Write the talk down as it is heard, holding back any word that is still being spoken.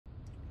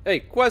Hey,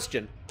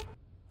 question.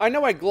 I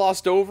know I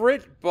glossed over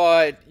it,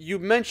 but you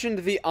mentioned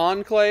the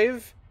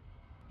Enclave.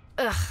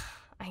 Ugh,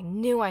 I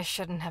knew I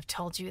shouldn't have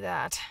told you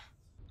that.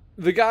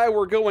 The guy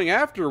we're going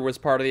after was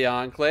part of the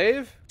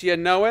Enclave. Do you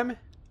know him?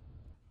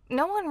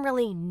 No one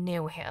really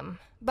knew him,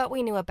 but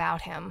we knew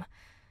about him.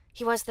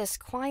 He was this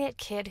quiet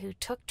kid who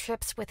took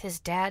trips with his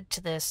dad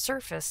to the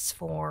surface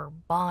for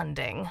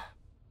bonding.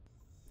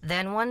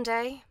 Then one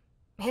day,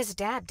 his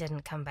dad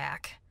didn't come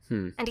back,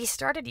 and he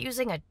started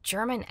using a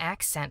German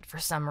accent for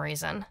some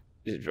reason.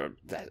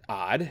 That's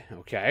odd.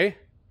 Okay.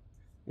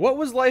 What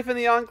was life in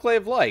the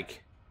Enclave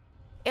like?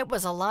 It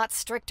was a lot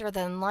stricter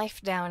than life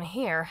down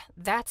here,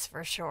 that's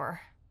for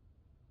sure.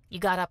 You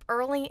got up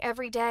early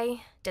every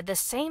day, did the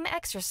same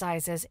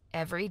exercises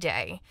every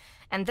day,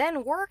 and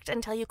then worked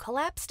until you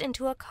collapsed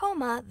into a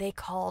coma they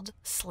called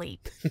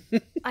sleep.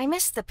 I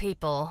miss the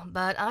people,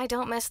 but I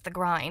don't miss the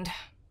grind.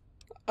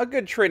 A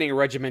good training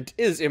regiment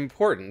is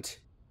important.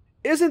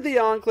 Isn't the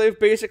Enclave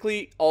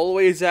basically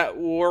always at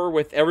war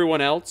with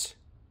everyone else?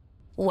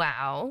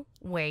 Wow,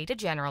 way to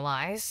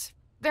generalize.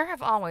 There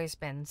have always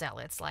been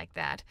zealots like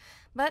that,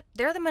 but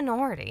they're the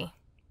minority.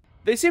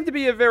 They seem to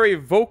be a very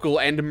vocal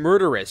and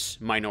murderous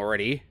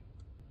minority.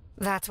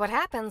 That's what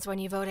happens when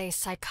you vote a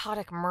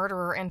psychotic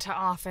murderer into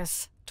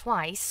office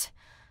twice.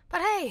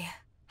 But hey,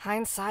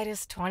 hindsight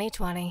is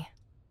 20/20.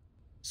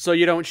 So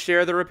you don't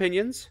share their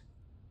opinions?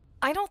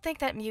 I don't think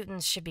that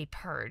mutants should be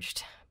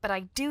purged, but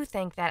I do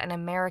think that an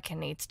American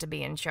needs to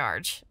be in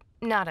charge,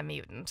 not a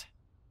mutant.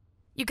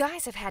 You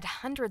guys have had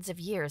hundreds of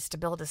years to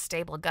build a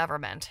stable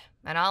government,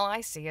 and all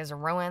I see is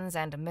ruins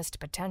and missed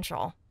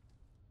potential.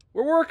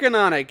 We're working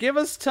on it. Give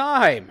us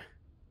time.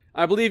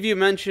 I believe you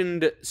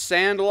mentioned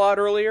Sandlot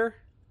earlier?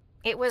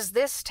 It was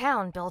this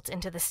town built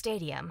into the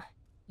stadium.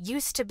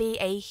 Used to be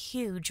a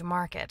huge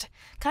market,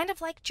 kind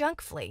of like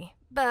Junk Flea,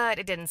 but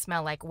it didn't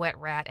smell like wet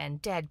rat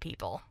and dead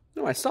people.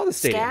 No, I saw the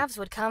stadium. Scavs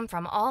would come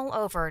from all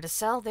over to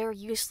sell their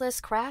useless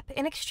crap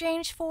in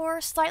exchange for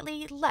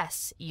slightly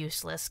less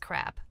useless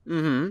crap.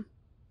 Mm-hmm.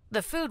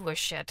 The food was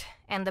shit,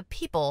 and the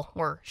people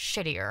were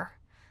shittier.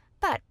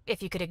 But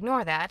if you could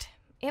ignore that,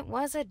 it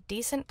was a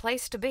decent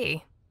place to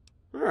be.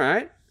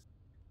 Alright.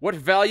 What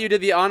value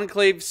did the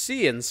Enclave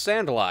see in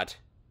Sandlot?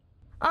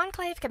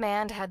 Enclave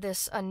Command had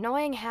this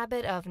annoying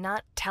habit of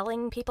not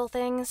telling people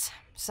things,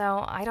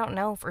 so I don't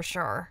know for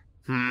sure.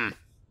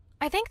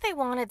 I think they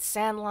wanted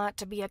Sandlot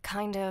to be a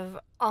kind of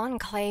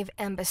Enclave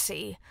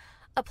embassy,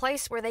 a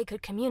place where they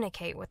could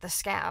communicate with the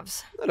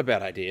Scavs. Not a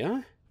bad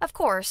idea. Of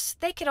course,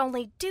 they could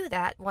only do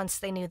that once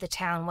they knew the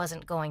town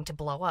wasn't going to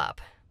blow up.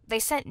 They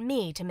sent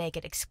me to make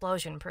it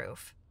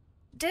explosion-proof.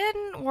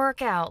 Didn't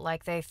work out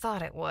like they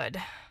thought it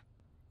would.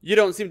 You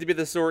don't seem to be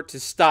the sort to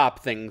stop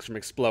things from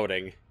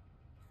exploding.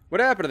 What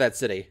happened to that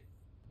city?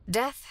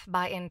 Death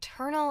by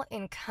internal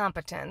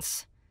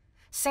incompetence.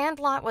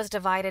 Sandlot was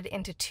divided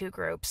into two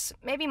groups.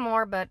 Maybe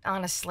more, but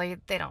honestly,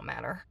 they don't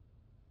matter.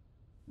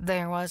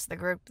 There was the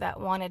group that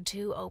wanted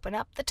to open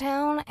up the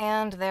town,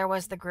 and there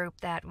was the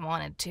group that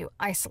wanted to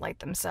isolate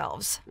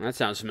themselves. That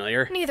sounds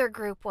familiar. Neither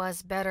group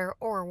was better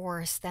or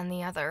worse than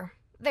the other.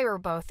 They were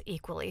both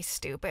equally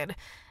stupid,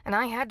 and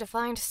I had to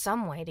find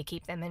some way to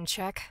keep them in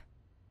check.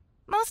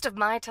 Most of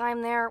my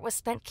time there was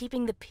spent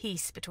keeping the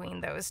peace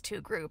between those two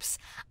groups.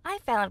 I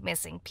found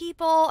missing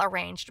people,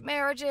 arranged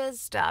marriages,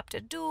 stopped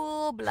a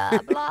duel, blah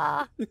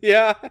blah.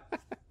 Yeah.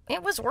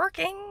 It was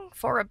working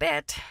for a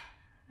bit.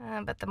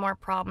 But the more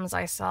problems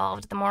I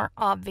solved, the more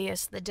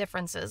obvious the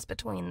differences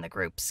between the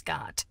groups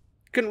got.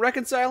 Couldn't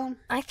reconcile them?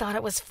 I thought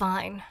it was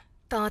fine.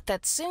 Thought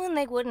that soon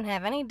they wouldn't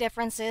have any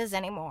differences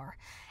anymore.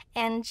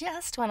 And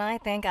just when I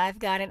think I've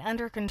got it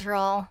under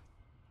control,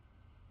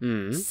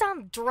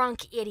 some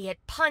drunk idiot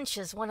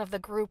punches one of the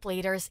group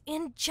leaders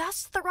in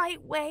just the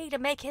right way to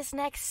make his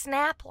neck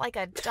snap like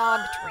a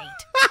dog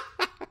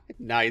treat.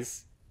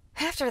 Nice.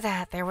 After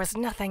that, there was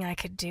nothing I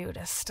could do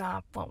to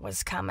stop what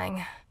was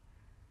coming.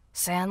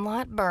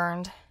 Sandlot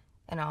burned,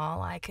 and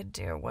all I could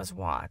do was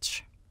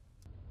watch.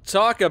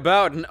 Talk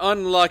about an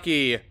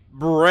unlucky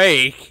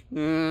break.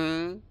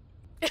 That's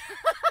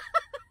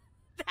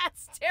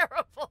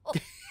terrible.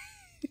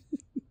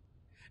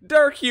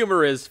 Dark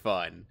humor is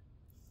fun.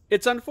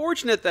 It's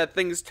unfortunate that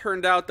things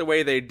turned out the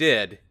way they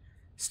did.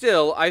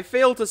 Still, I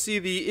fail to see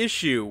the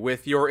issue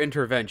with your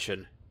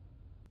intervention.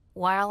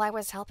 While I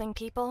was helping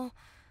people,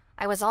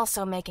 I was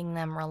also making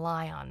them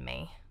rely on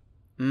me.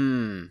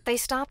 They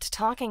stopped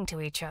talking to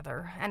each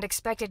other and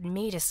expected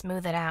me to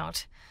smooth it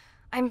out.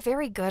 I'm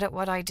very good at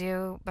what I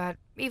do, but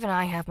even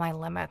I have my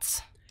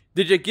limits.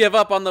 Did you give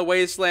up on the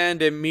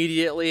wasteland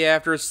immediately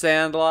after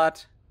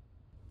Sandlot?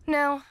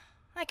 No,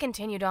 I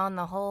continued on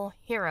the whole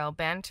hero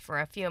bent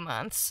for a few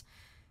months.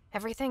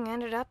 Everything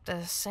ended up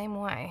the same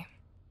way.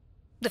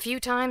 The few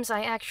times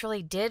I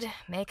actually did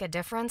make a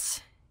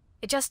difference,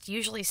 it just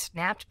usually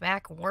snapped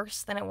back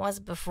worse than it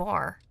was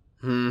before.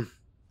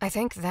 I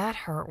think that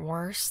hurt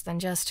worse than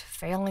just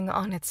failing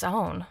on its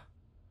own.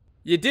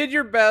 You did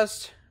your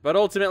best, but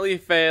ultimately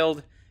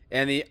failed,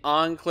 and the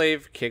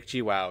Enclave kicked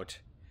you out.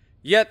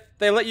 Yet,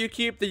 they let you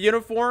keep the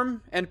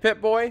uniform and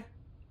PipBoy?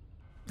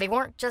 They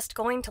weren't just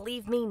going to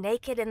leave me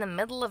naked in the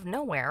middle of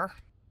nowhere.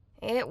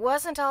 It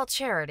wasn't all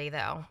charity,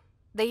 though.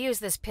 They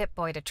used this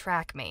PipBoy to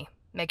track me,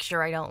 make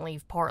sure I don't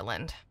leave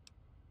Portland.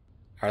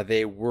 Are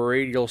they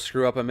worried you'll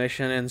screw up a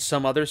mission in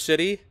some other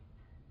city?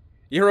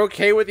 You're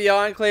okay with the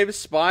Enclave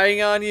spying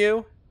on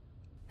you?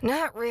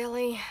 Not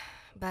really,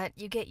 but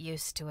you get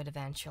used to it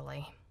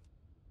eventually.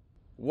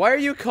 Why are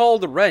you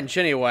called Wrench,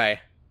 anyway?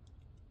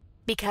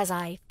 Because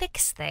I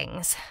fix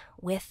things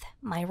with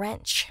my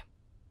wrench.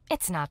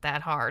 It's not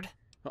that hard.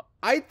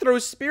 I throw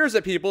spears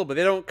at people, but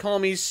they don't call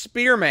me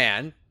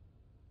Spearman.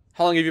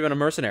 How long have you been a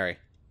mercenary?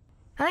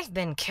 I've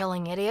been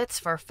killing idiots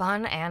for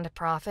fun and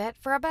profit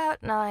for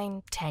about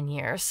 9-10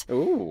 years.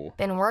 Ooh.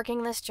 Been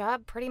working this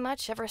job pretty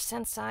much ever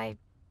since I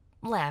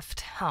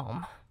left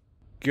home.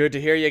 Good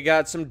to hear you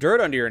got some dirt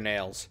under your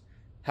nails.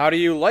 How do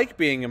you like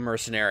being a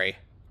mercenary?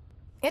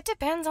 It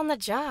depends on the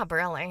job,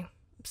 really.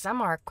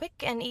 Some are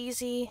quick and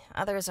easy,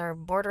 others are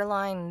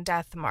borderline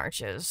death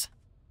marches.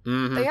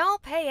 Mm-hmm. They all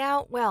pay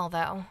out well,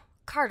 though.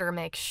 Carter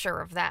makes sure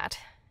of that,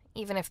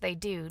 even if they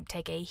do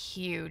take a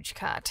huge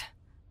cut.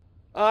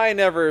 I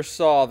never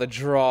saw the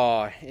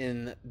draw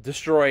in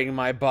destroying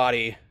my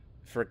body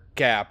for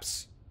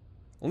caps.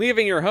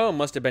 Leaving your home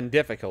must have been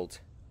difficult.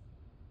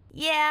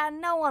 Yeah,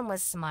 no one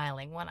was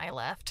smiling when I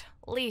left,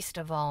 least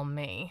of all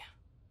me.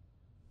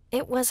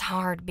 It was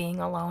hard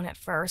being alone at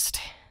first,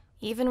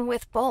 even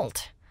with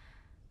Bolt.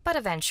 But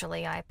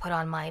eventually I put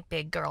on my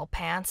big girl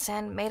pants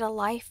and made a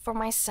life for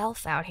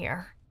myself out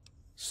here.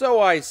 So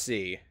I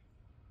see.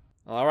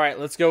 Alright,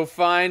 let's go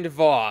find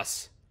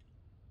Voss.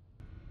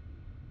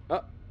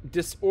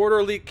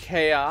 Disorderly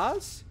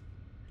chaos?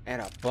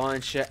 And a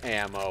bunch of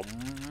ammo.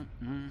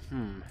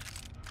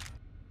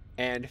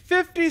 And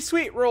 50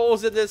 sweet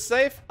rolls in this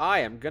safe. I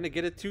am gonna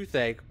get a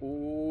toothache.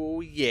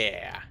 Ooh,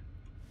 yeah.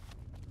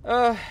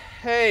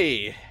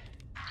 Hey.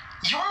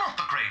 You're not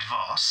the Great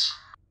Voss.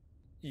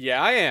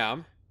 Yeah, I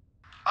am.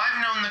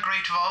 I've known the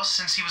Great Voss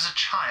since he was a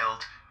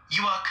child.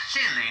 You are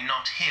clearly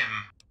not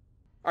him.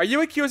 Are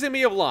you accusing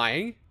me of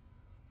lying?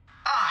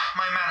 Ah,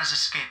 my manners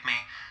escape me.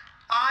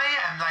 I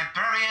am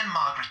Librarian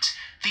Margaret,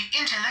 the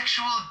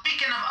intellectual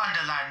beacon of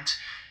Underland.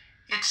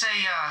 It's a,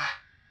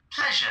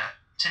 pleasure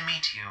to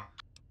meet you.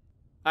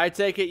 I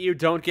take it you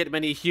don't get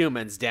many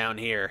humans down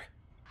here.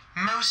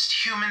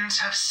 Most humans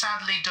have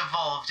sadly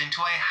devolved into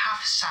a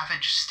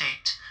half-savage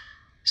state.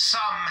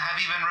 Some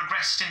have even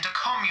regressed into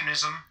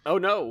communism. Oh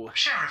no.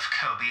 Sheriff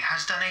Kobe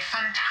has done a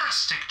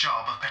fantastic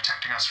job of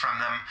protecting us from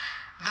them.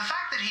 The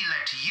fact that he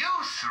let you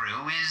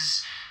through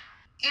is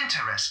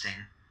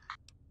interesting.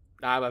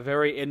 I'm a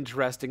very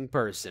interesting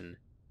person.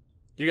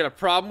 You got a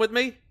problem with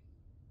me?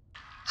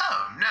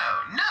 Oh, no.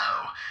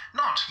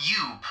 Not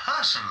you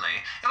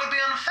personally. It would be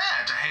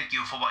unfair to hate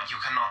you for what you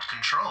cannot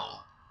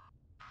control.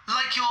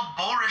 Like your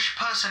boorish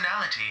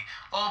personality,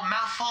 or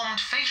malformed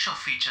facial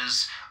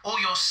features, or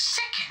your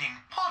sickening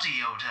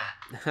body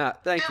odor.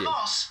 Thank Dear you.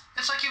 Voss,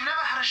 it's like you've never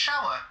had a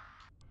shower.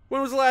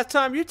 When was the last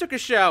time you took a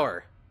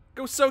shower?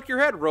 Go soak your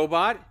head,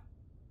 robot.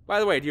 By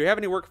the way, do you have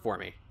any work for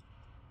me?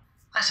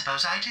 I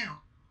suppose I do.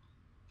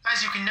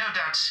 As you can no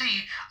doubt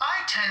see,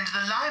 I tend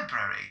the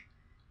library.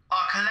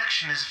 Our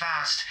collection is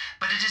vast,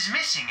 but it is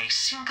missing a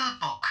single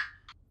book.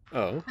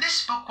 Oh.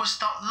 This book was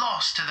thought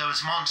lost to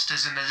those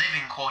monsters in the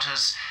living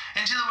quarters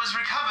until it was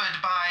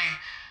recovered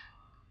by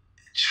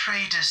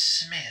Trader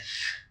Smith.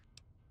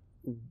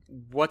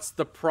 What's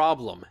the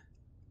problem?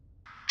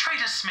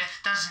 Trader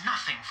Smith does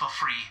nothing for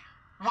free.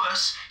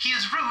 Worse, he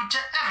is rude to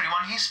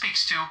everyone he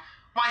speaks to.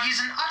 Why, he's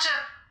an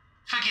utter,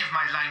 forgive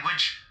my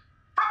language,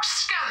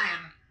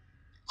 rapscallion.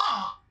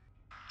 Oh,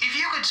 if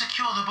you could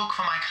secure the book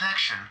for my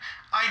collection,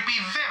 I'd be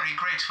very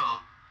grateful.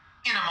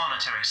 In a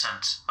monetary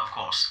sense, of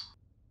course.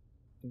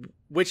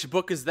 Which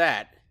book is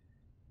that?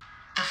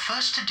 The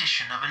first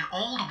edition of an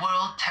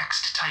old-world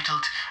text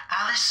titled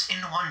Alice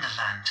in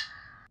Wonderland.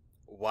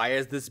 Why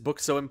is this book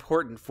so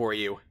important for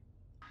you?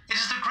 It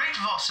is the Great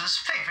Voss's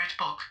favorite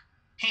book.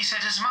 He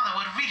said his mother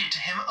would read it to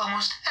him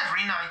almost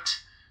every night.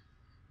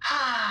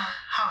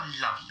 How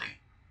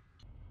lovely.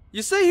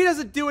 You say he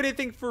doesn't do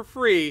anything for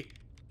free,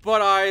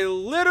 but I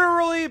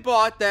literally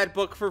bought that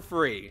book for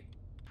free.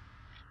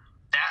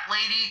 That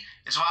lady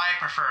is why I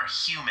prefer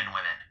human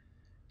women.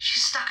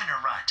 She's stuck in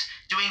a rut,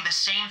 doing the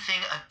same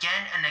thing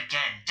again and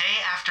again, day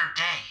after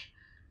day.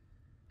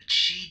 But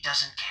she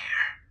doesn't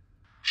care.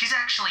 She's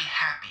actually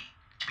happy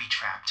to be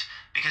trapped,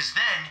 because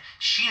then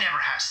she never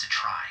has to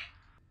try.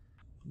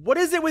 What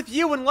is it with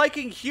you and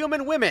liking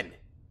human women?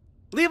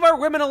 Leave our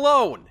women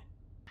alone!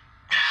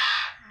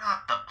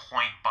 Not the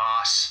point,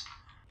 boss.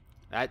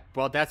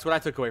 Well, that's what I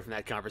took away from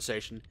that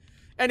conversation.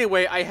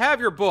 Anyway, I have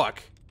your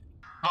book.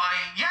 Why,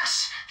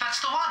 yes,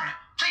 that's the one.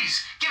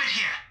 Please, give it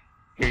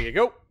here. Here you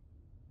go.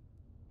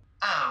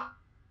 Oh,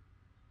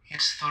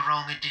 it's the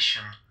wrong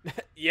edition.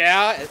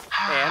 Yeah,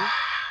 and?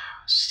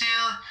 Still,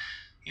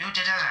 you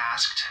did as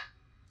asked.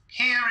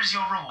 Here is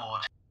your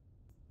reward.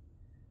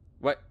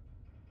 What?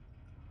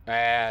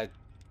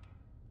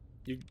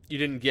 You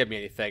didn't give me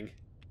anything.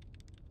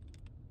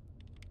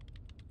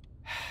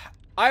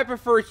 I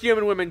prefer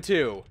human women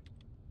too.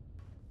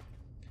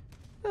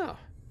 Oh,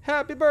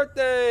 happy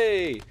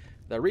birthday!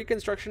 The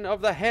reconstruction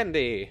of the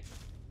handy.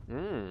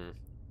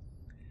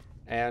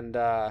 And,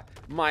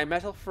 my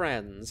metal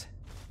friends.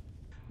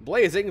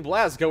 Blazing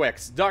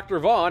Blazgoix, Dr.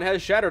 Vaughn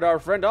has shattered our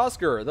friend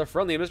Oscar, the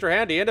friendly Mr.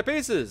 Handy, into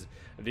pieces.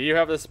 Do you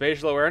have the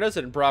spatial awareness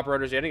and proper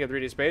understanding of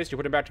 3D space to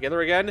put him back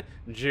together again,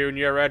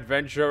 Junior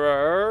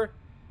Adventurer?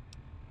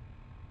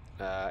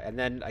 And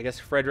then, I guess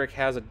Frederick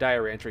has a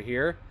diary entry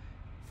here.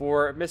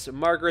 For Miss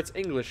Margaret's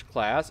English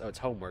class. Oh, it's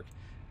homework.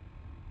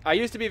 I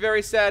used to be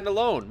very sad and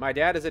alone. My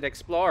dad is an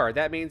explorer.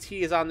 That means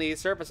he is on the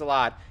surface a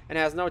lot and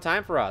has no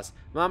time for us.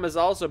 Mom is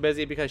also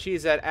busy because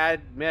she's an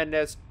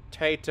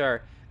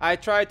administrator. I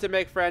tried to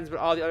make friends, but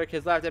all the other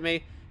kids laughed at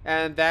me,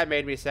 and that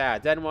made me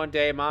sad. Then one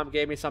day, Mom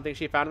gave me something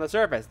she found on the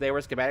surface. They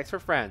were schematics for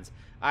friends.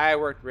 I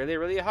worked really,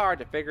 really hard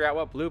to figure out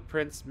what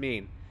blueprints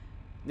mean.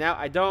 Now,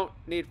 I don't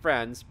need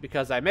friends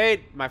because I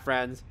made my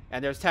friends,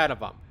 and there's 10 of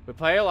them. We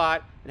play a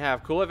lot and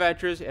have cool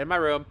adventures in my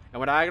room, and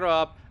when I grow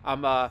up,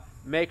 I'm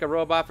make a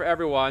robot for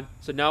everyone,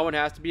 so no one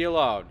has to be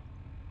alone.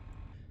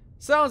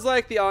 Sounds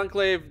like the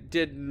Enclave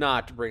did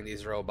not bring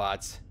these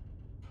robots.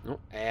 Oh,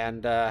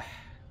 and, yeah,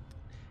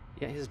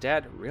 his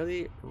dad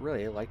really,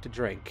 really liked to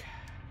drink.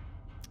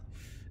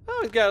 Oh,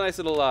 he's got a nice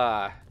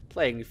little,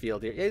 playing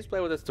field here. Yeah, he's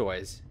playing with his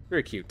toys.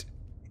 Very cute.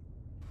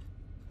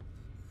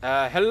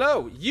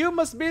 Hello. You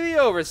must be the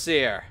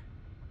Overseer.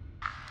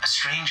 A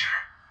stranger.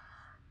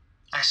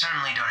 I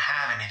certainly don't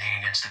have anything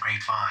against the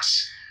Great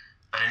Voss,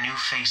 but a new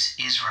face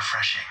is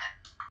refreshing.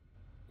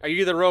 Are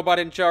you the robot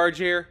in charge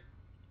here?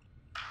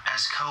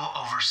 As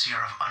co-overseer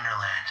of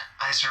Underland,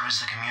 I serve as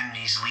the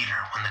community's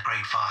leader when the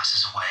Great Voss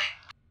is away.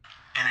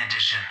 In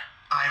addition,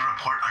 I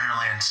report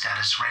Underland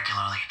status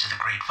regularly to the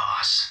Great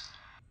Voss.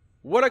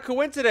 What a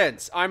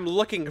coincidence! I'm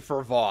looking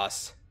for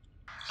Voss.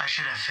 I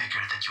should have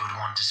figured that you would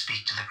want to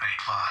speak to the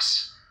Great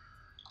Voss.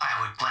 I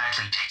would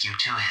gladly take you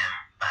to him,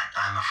 but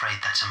I'm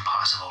afraid that's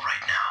impossible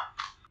right now.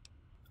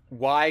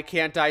 Why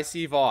can't I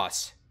see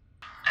Voss?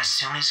 As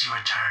soon as he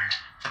returned,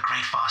 the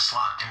Great Voss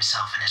locked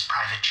himself in his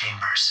private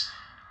chambers.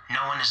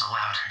 No one is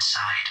allowed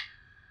inside.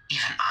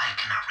 Even I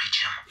cannot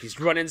reach him. He's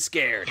running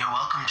scared. You're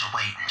welcome to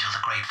wait until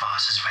the Great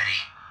Voss is ready.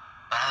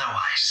 But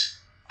otherwise,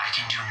 I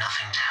can do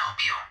nothing to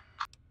help you.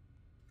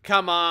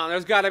 Come on,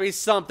 there's gotta be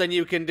something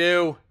you can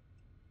do.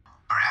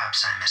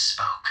 Perhaps I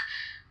misspoke.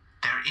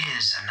 There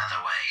is another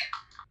way.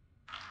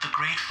 The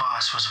Great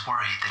Voss was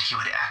worried that he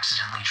would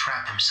accidentally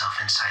trap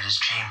himself inside his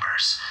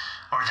chambers,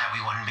 or that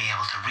we wouldn't be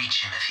able to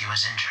reach him if he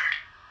was injured.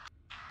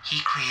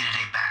 He created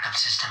a backup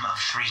system of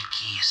 3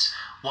 keys,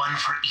 one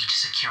for each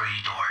security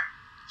door.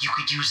 You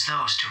could use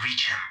those to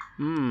reach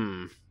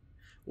him.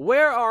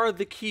 Where are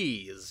the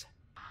keys?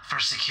 For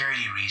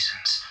security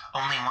reasons,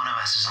 only one of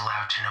us is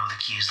allowed to know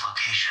the key's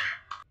location.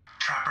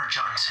 Trapper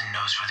Johnson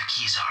knows where the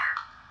keys are.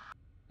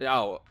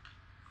 Oh.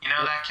 You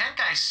know, that Kent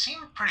guy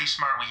seemed pretty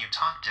smart when you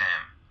talked to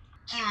him.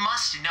 He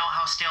must know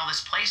how stale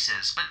this place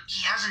is, but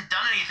he hasn't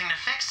done anything to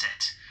fix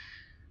it.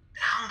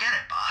 I don't get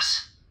it,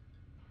 boss.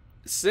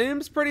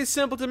 Seems pretty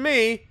simple to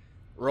me.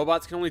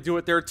 Robots can only do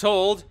what they're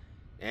told,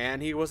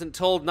 and he wasn't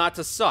told not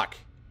to suck.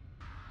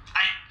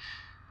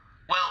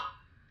 Well,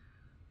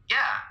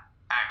 yeah,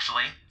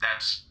 actually,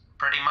 that's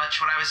pretty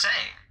much what I was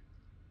saying.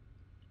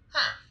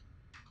 Huh.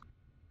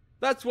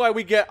 That's why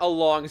we get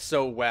along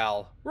so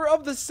well. We're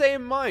of the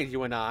same mind,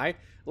 you and I,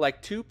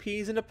 like 2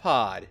 peas in a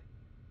pod.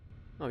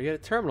 Oh, you got a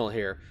terminal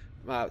here.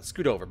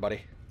 Scoot over,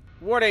 buddy.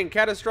 Warning,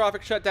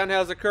 catastrophic shutdown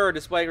has occurred,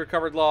 displaying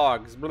recovered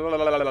logs. Blah, blah,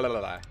 blah, blah, blah,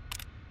 blah.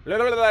 Blah,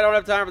 blah, blah, I don't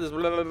have time for this.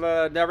 Blah, blah,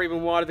 blah, never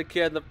even wanted the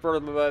kid in the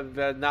first,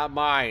 not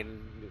mine.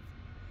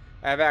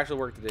 I have actual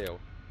work to do.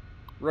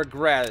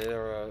 Regret,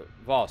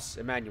 Voss,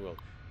 Emmanuel.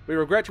 We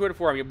regret to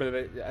inform you, but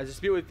a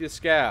dispute with the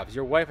scabs.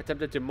 Your wife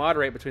attempted to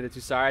moderate between the 2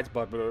 sides,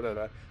 but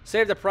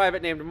saved a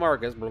private named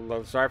Marcus.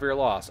 Sorry for your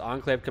loss.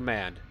 Enclave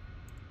command.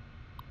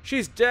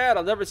 She's dead.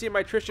 I'll never see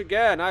my Trish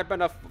again. I've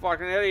been a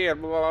fucking idiot.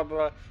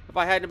 If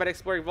I hadn't been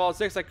exploring Vault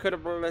 6, I could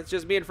have. It's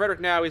just me and Frederick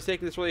now. He's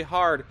taking this really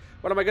hard.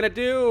 What am I gonna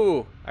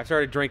do? I've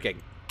started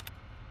drinking.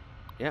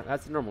 Yeah,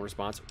 that's the normal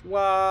response.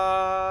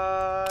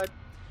 What?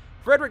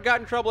 Frederick got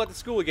in trouble at the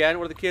school again.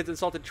 One of the kids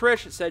insulted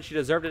Trish, said she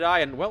deserved to die,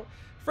 and, well,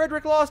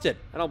 Frederick lost it.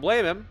 I don't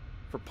blame him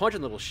for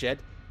punching little shit.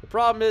 The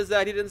problem is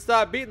that he didn't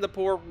stop beating the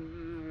poor...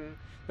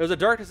 There's a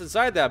darkness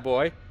inside that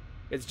boy.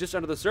 It's just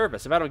under the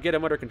surface. If I don't get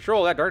him under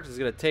control, that darkness is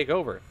going to take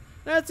over.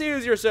 That's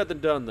easier said than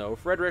done, though.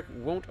 Frederick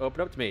won't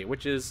open up to me,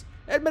 which is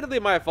admittedly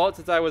my fault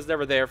since I was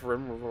never there for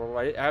him.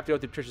 I have to go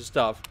through Trish's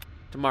stuff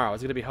tomorrow.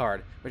 It's going to be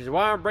hard, which is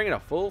why I'm bringing a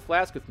full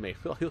flask with me.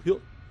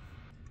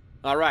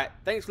 All right.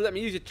 Thanks for letting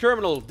me use your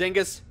terminal,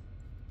 dingus.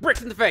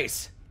 Bricks in the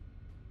face.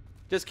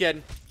 Just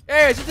kidding.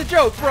 Hey, it's just a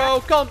joke, bro.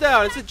 Calm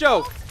down. It's a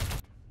joke.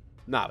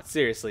 No, but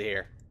seriously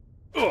here.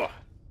 Ugh.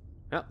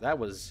 Well, that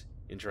was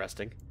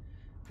interesting.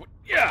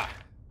 Yeah.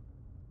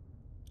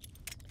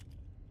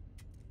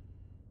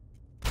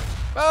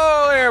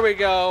 Oh, there we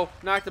go.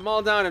 Knocked them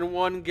all down in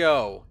one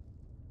go.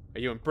 Are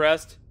you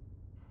impressed?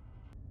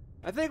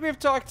 I think we've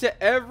talked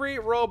to every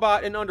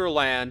robot in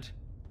Underland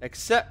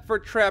except for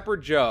Trapper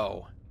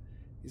Joe.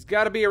 He's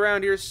got to be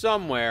around here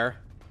somewhere.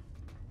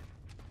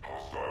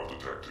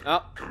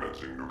 Oh,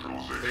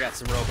 we got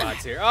some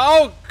robots here.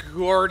 Oh,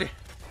 gourd.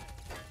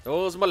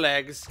 Those are my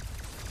legs.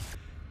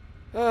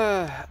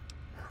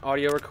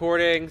 Audio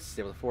recording.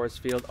 Stable force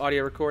field.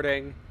 Audio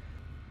recording.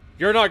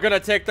 You're not gonna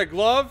take the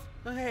glove?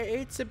 Hey,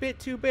 it's a bit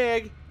too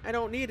big. I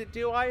don't need it,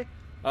 do I?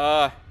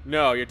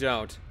 No, you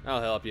don't.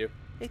 I'll help you.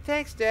 Hey,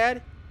 thanks,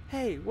 Dad.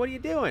 Hey, what are you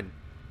doing?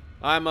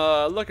 I'm,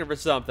 looking for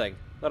something.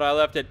 But I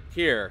left it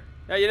here.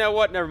 Yeah, you know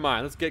what? Never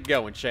mind. Let's get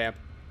going, champ.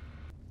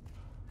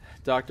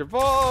 Dr.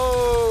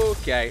 Voss.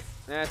 Okay,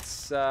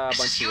 that's a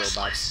bunch of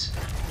robots.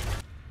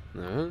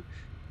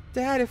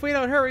 Dad, if we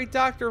don't hurry,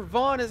 Dr.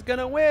 Vaughn is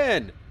gonna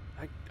win.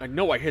 I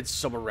know I hid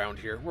some around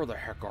here. Where the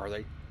heck are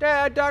they?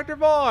 Dad, Dr.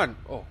 Vaughn.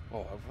 Oh,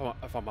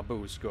 I found my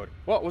booze. Good.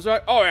 What was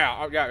that? Oh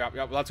yeah,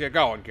 yeah. Let's get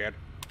going, kid.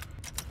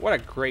 What a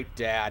great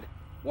dad.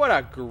 What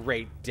a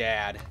great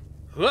dad.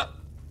 Huh.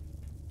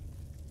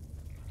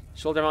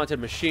 Shoulder-mounted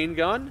machine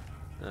gun.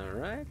 All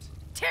right.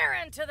 Tear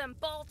into them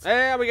bolts.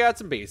 And we got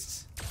some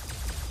beasts.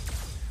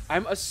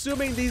 I'm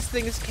assuming these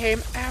things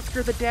came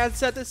after the dad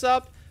set this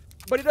up,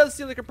 but he does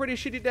seem like a pretty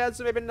shitty dad,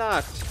 so maybe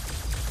not.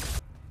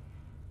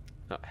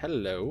 Oh,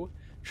 hello.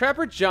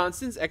 Trapper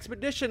Johnson's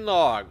expedition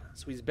log.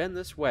 So he's been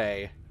this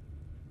way.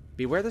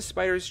 Beware the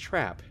spider's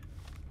trap.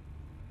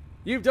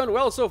 You've done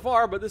well so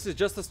far, but this is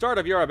just the start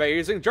of your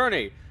amazing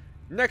journey.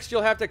 Next,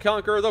 you'll have to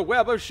conquer the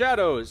web of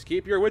shadows.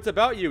 Keep your wits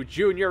about you,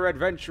 junior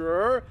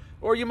adventurer,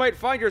 or you might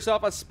find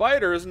yourself a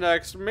spider's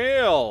next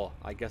meal.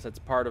 I guess it's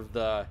part of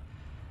the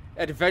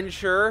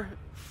adventure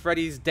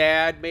Freddy's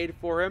dad made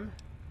for him.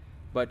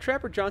 But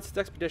Trapper Johnson's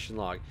expedition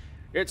log.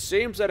 It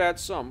seems that at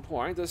some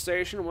point the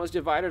station was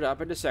divided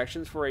up into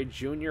sections for a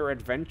junior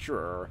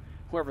adventurer,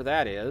 whoever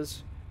that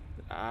is.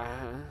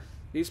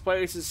 These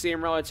places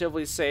seem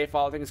relatively safe,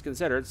 all things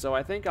considered, so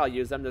I think I'll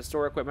use them to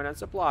store equipment and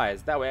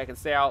supplies. That way I can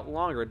stay out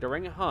longer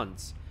during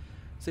hunts.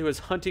 So he was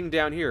hunting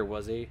down here,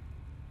 was he?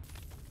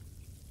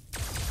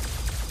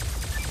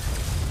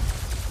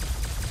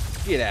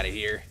 Get out of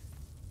here.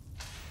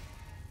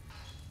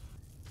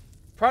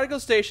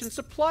 Prodigal Station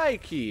supply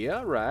key.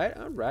 Alright.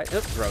 Oh,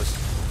 gross.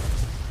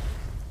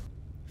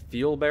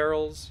 Fuel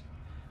barrels.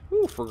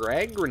 Ooh,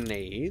 frag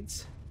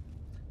grenades.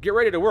 Get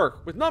ready to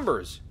work with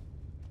numbers.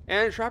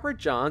 And Trapper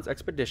John's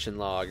expedition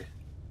log.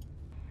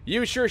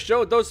 You sure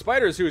showed those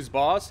spiders who's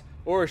boss.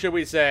 Or should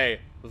we say,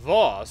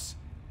 Voss.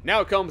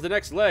 Now comes the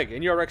next leg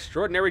in your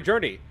extraordinary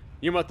journey.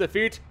 You must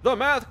defeat the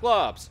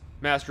Mathclops,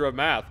 master of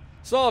math.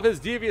 Solve his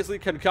deviously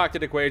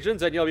concocted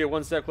equations, and you'll be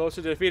one step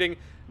closer to defeating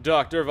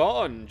Dr.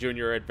 Vaughn,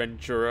 junior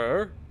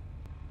adventurer.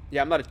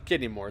 Yeah, I'm not a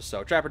kid anymore,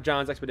 so Trapper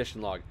John's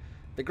expedition log.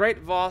 The great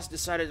Voss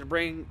decided to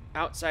bring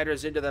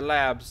outsiders into the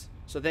labs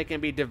so they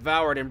can be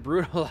devoured and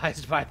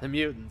brutalized by the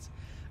mutants.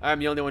 I'm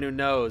the only one who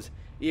knows.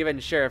 Even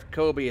Sheriff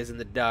Kobe is in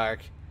the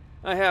dark.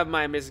 I have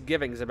my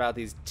misgivings about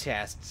these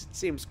tests. It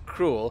seems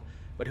cruel,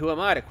 but who am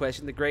I to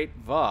question the great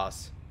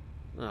Voss?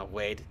 Oh,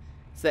 wait.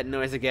 It's that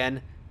noise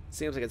again.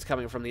 Seems like it's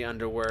coming from the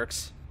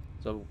underworks.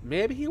 So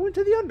maybe he went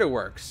to the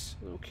underworks.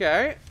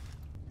 Okay.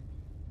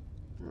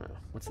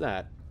 What's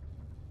that?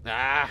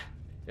 Ah!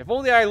 If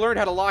only I learned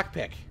how to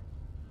lockpick.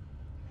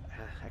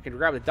 I could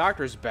grab the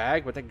doctor's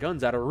bag, but the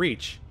gun's out of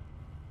reach.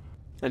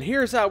 And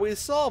here's how we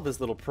solve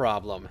this little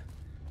problem.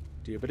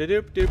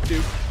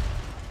 Doop-a-doop-doop-doop.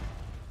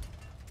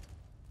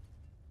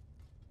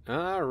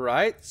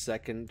 Alright,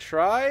 second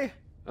try.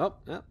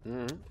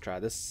 Try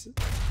this.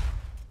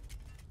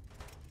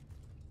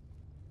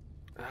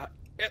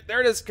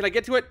 There it is. Can I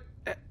get to it?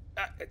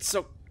 It's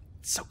so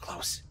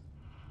close.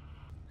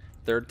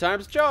 Third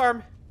time's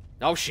charm.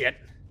 Oh, shit.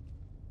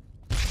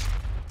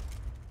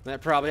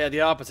 That probably had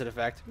the opposite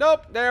effect.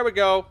 Nope, there we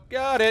go.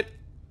 Got it.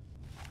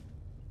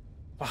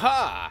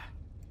 Aha!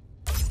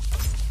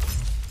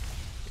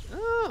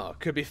 Oh,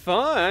 could be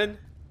fun.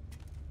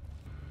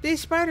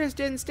 These spiders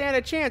didn't stand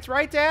a chance,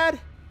 right, Dad?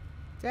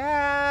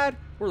 Dad?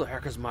 Where the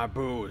heck is my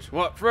booze?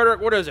 What,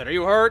 Frederick, what is it? Are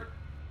you hurt?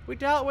 We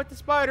dealt with the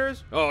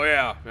spiders. Oh,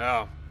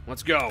 yeah.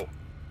 Let's go.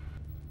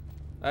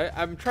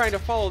 I'm trying to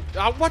follow...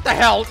 Oh, what the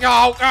hell?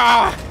 No!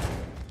 Ah!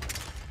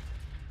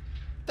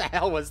 What the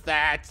hell was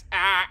that?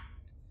 Ah!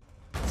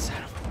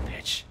 Son of a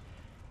bitch.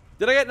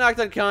 Did I get knocked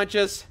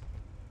unconscious?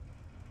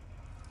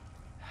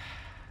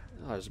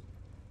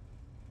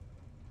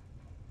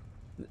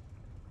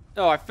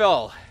 Oh, I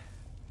fell.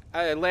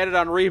 I landed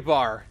on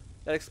rebar.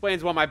 That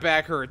explains why my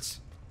back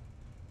hurts.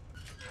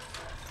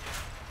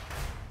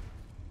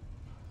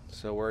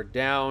 So we're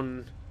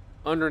down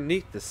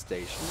underneath the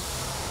station.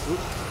 Oop.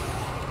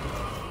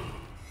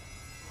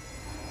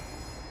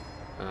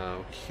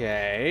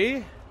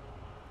 Okay.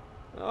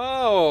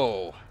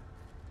 Oh,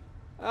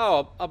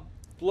 a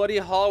bloody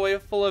hallway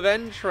full of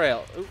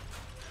entrails.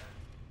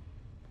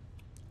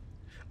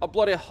 A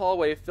bloody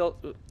hallway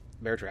filled...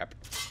 Bear trap.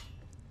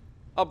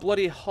 A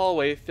bloody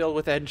hallway filled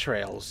with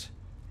entrails.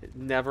 It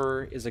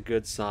never is a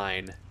good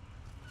sign.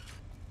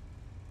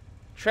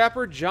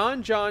 Trapper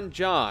John.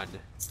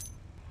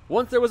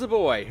 Once there was a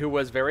boy who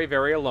was very,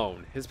 very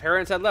alone. His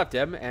parents had left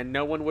him, and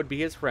no one would be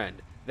his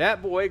friend.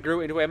 That boy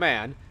grew into a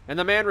man, and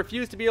the man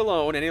refused to be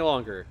alone any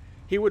longer.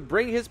 He would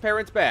bring his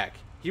parents back.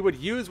 he would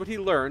use what he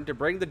learned to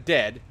bring the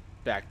dead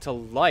back to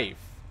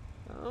life.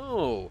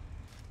 Oh.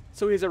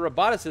 So he's a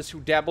roboticist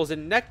who dabbles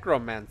in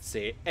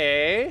necromancy,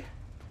 eh?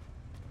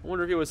 I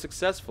wonder if he was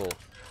successful.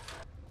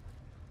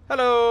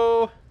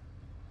 Hello!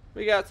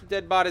 We got some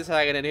dead bodies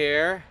hanging in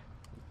here.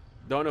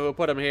 Don't know who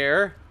put them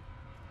here.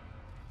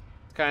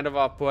 It's kind of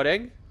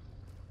off-putting.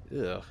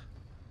 Ugh.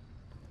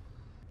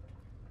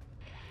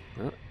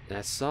 Oh,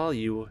 I saw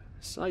you. I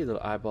saw you,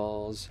 little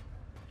eyeballs.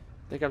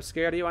 Think I'm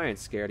scared of you? I ain't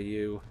scared of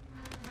you.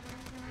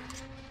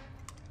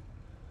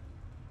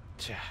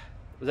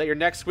 Was that your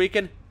neck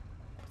squeaking?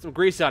 Put some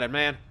grease on it,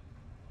 man.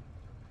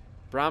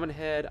 Brahmin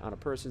head on a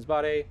person's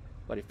body.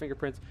 Bloody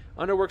fingerprints.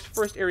 Underworks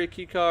first area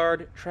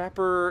keycard.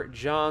 Trapper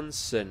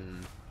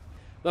Johnson.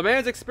 The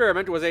man's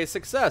experiment was a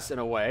success in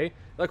a way.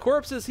 The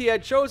corpses he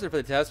had chosen for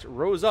the test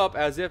rose up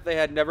as if they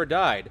had never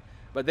died.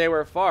 But they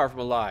were far from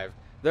alive.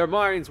 Their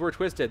minds were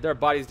twisted, their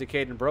bodies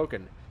decayed and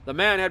broken. The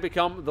man had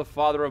become the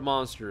father of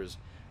monsters.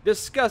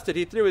 Disgusted,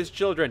 he threw his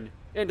children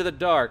into the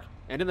dark,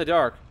 and in the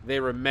dark they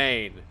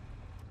remain.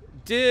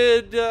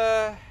 Did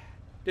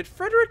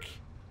Frederick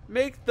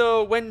make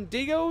the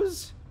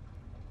Wendigos?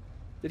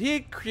 Did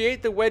he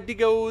create the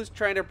Wendigos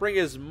trying to bring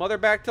his mother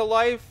back to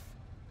life?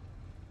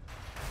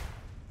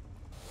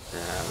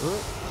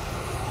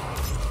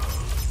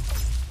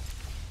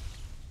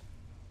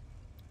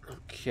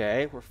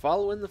 Okay, we're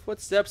following the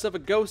footsteps of a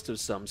ghost of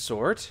some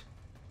sort.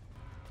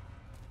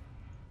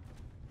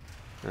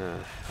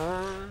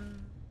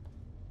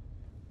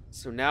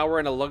 So now we're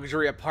in a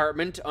luxury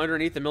apartment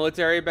underneath the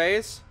military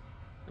base.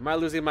 Am I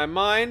losing my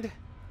mind?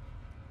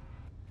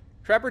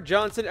 Trapper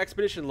Johnson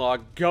expedition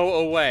log, go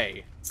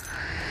away.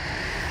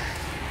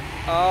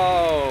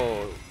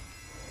 Oh,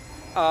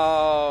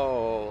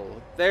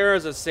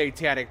 there's a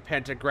satanic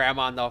pentagram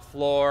on the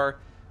floor.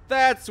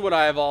 That's what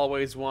I've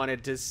always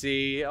wanted to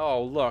see.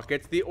 Oh, look,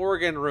 it's the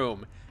organ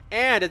room.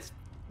 And it's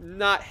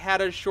not had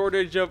a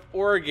shortage of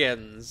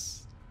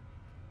organs.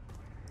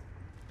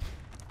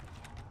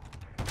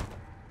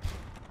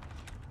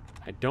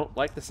 I don't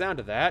like the sound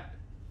of that.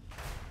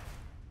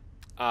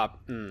 Thought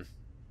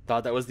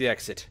that was the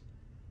exit.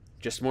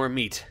 Just more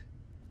meat.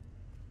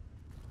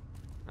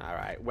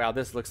 Alright, well,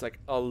 this looks like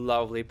a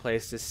lovely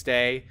place to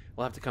stay.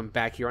 We'll have to come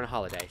back here on a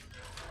holiday.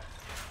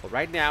 But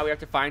right now, we have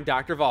to find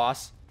Dr.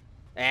 Voss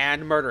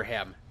and murder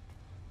him.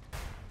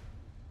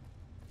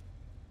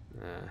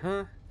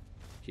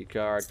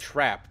 Keycard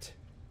trapped.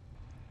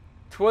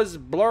 'Twas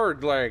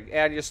blurred leg,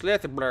 and you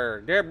slith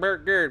blurred.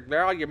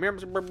 All your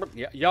members.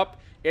 Yup,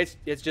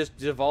 it's just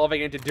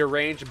devolving into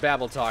deranged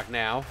babble talk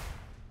now.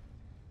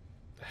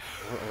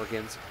 More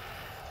organs.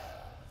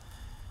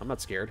 I'm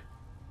not scared.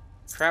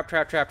 Trap,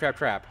 trap, trap, trap,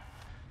 trap.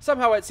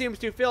 Somehow it seems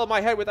to fill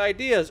my head with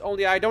ideas,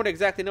 only I don't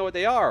exactly know what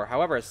they are.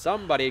 However,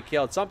 somebody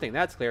killed something.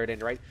 That's clear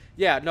and right.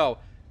 Yeah, no.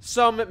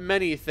 Some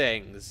many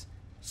things.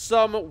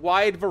 Some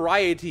wide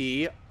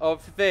variety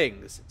of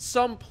things.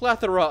 Some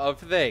plethora of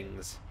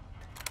things.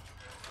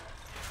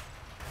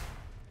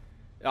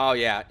 Oh,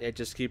 yeah. It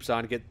just keeps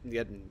on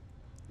getting...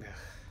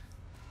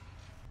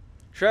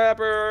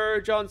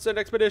 Trapper Johnson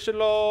expedition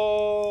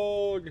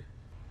log.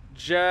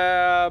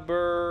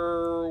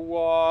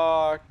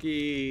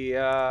 Jabberwocky.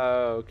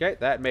 Okay,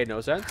 that made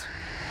no sense.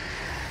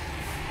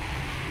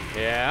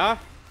 Yeah.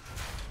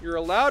 You're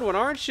a loud one,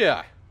 aren't you?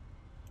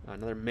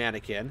 Another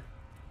mannequin.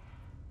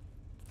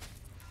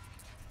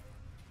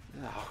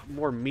 Oh,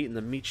 more meat in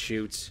the meat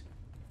chutes.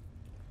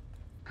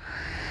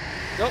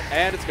 Oh,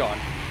 and it's gone.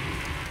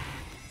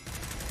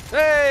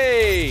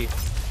 Hey!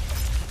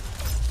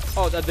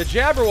 Oh, the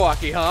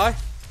Jabberwocky, huh?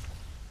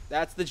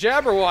 That's the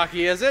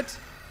Jabberwocky, is it?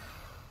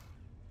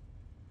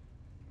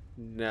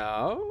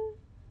 No?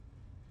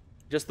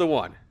 Just the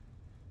one.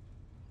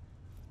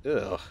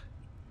 Ugh.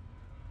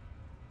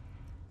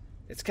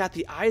 It's got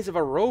the eyes of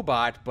a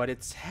robot, but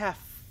it's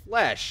half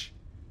flesh.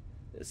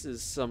 This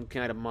is some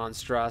kind of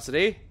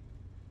monstrosity.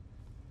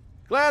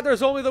 Glad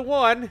there's only the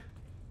one.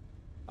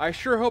 I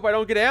sure hope I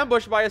don't get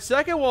ambushed by a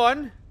second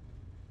one.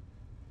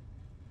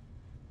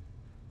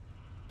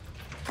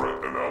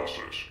 Threat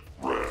analysis.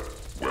 Red.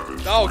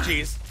 Weapons. Oh,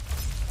 jeez.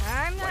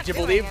 I'm not Would you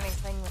doing believe?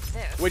 anything with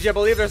this. Would you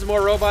believe there's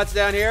more robots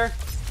down here?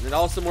 And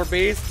also more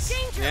beasts?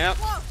 Danger, Yep.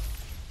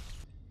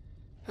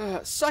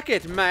 close. Suck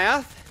it,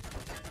 math.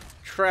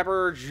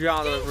 Trapper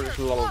John.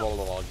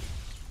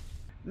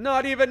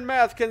 Not even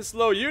math can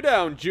slow you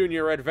down,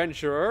 junior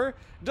adventurer.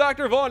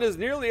 Dr. Vaughn is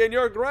nearly in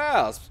your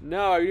grasp.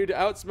 Now you need to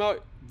outsmart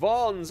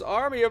Vaughn's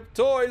army of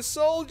toy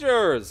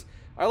soldiers.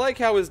 I like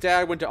how his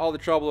dad went to all the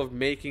trouble of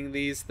making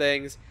these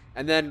things,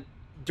 and then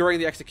during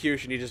the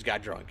execution he just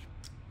got drunk.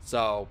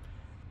 So,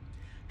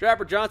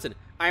 Trapper Johnson,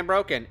 I'm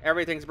broken.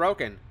 Everything's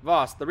broken.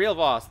 Voss, the real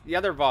Voss, the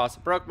other Voss,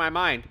 broke my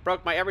mind,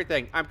 broke my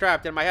everything. I'm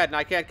trapped in my head and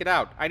I can't get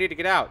out. I need to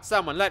get out.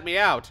 Someone let me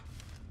out.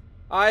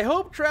 I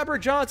hope Trapper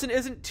Johnson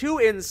isn't too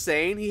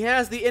insane. He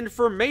has the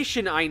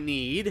information I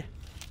need.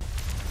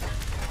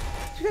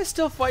 You guys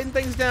still fighting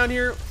things down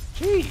here?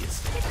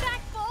 Jeez. Get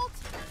back, Bolt.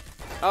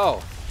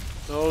 Oh,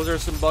 those are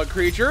some bug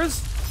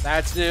creatures.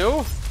 That's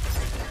new.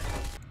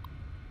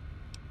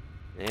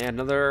 And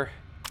another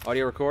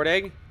Audio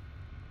recording.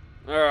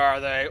 Where are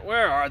they?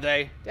 Where are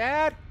they?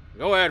 Dad?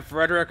 Go ahead,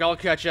 Frederick. I'll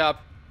catch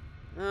up.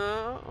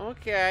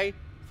 Okay.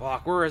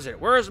 Fuck, where is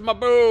it? Where's my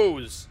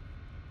booze?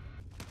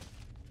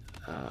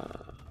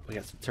 We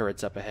got some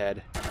turrets up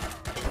ahead.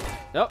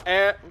 No,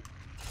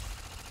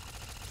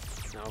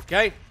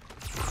 okay.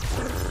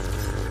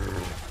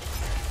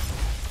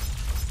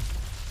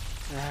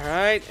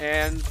 Alright,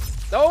 and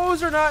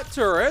those are not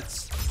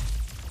turrets.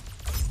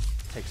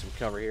 Take some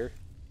cover here.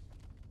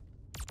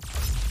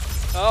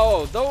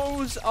 Oh,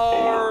 those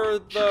are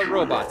the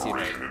robots you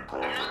made.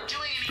 I'm not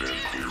doing any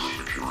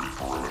damage.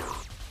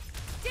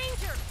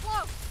 Danger!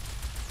 Close!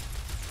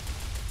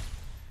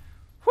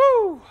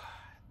 Whew!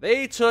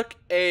 They took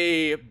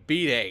a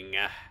beating.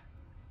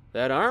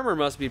 That armor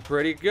must be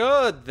pretty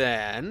good,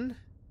 then.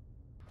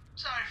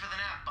 Sorry for the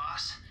nap,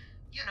 boss.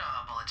 You know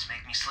how bullets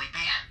make me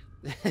sleepy.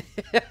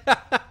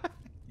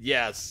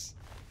 Yes.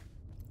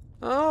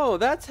 Oh,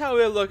 that's how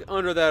it look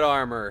under that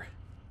armor.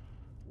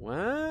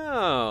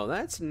 Wow,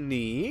 that's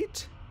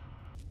neat.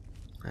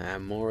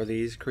 More of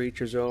these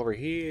creatures over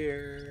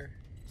here.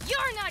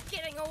 You're not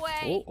getting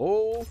away!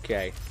 Oh,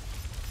 okay.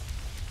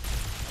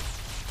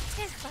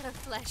 Tis but a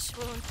flesh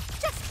wound.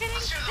 Just kidding.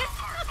 What's your This little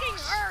part, fucking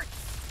boss?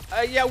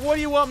 hurts. Yeah, what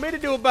do you want me to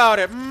do about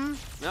it,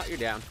 No, you're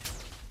down.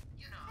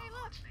 You know Hey, how look.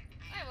 bullets make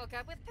me. I woke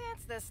up with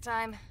pants this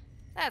time.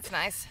 That's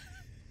nice.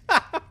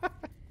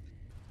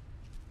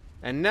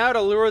 And now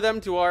to lure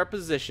them to our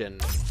position.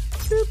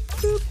 Boop,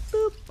 boop,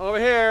 boop. Over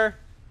here.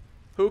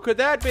 Who could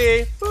that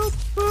be? Boop,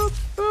 boop,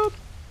 boop.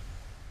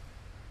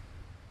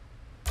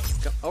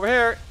 Come over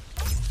here.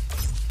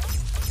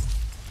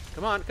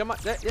 Come on, come on.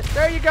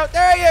 There you go.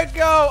 There you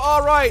go.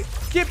 All right.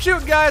 Keep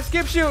shooting, guys.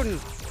 Keep shooting.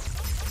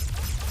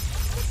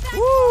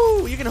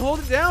 Woo! You can hold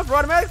it down for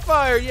automatic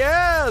fire.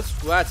 Yes.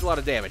 Well, that's a lot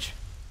of damage.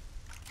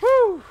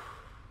 Woo!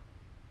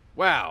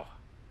 Wow.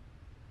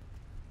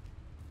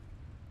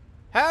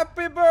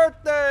 Happy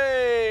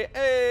birthday!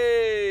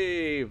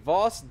 Hey!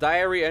 Voss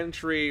diary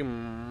entry.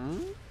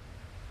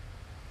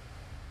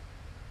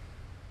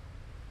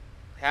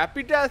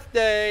 Happy death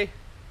day.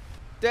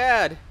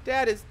 Dad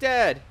is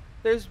dead.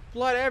 There's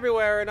blood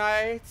everywhere and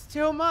it's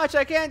too much.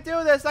 I can't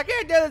do this. I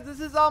can't do this. This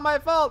is all my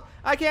fault.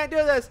 I can't do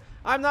this.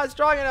 I'm not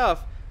strong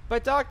enough.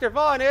 But Dr.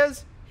 Vaughn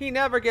is. He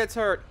never gets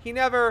hurt. He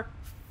never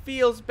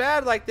feels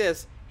bad like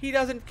this. He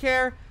doesn't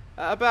care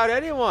about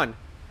anyone.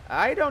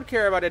 I don't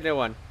care about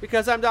anyone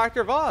because I'm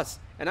Dr. Voss.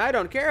 And I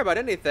don't care about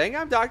anything.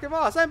 I'm Dr.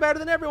 Voss. I'm better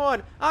than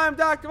everyone. I'm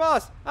Dr.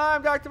 Voss.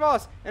 I'm Dr.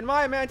 Voss. And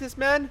my mantis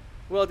men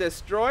will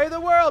destroy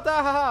the world.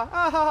 Ah ha ha.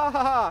 Ah ha ha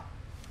ha ha.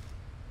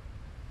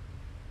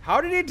 How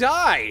did he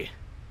die?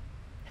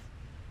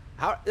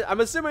 I'm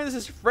assuming this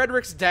is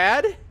Frederick's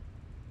dad?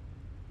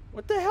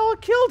 What the hell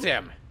killed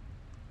him?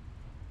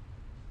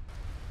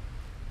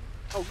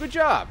 Oh, good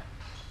job.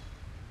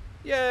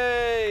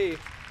 Yay.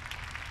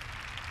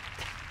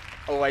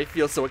 Oh, I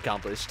feel so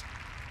accomplished.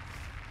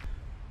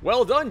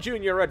 Well done,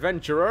 junior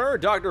adventurer.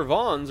 Dr.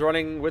 Vaughn's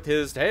running with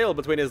his tail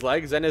between his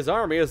legs and his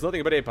army is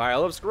nothing but a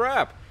pile of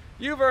scrap.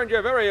 You've earned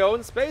your very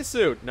own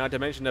spacesuit, not to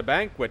mention a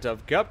banquet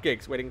of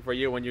cupcakes waiting for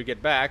you when you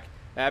get back.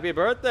 Happy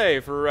birthday,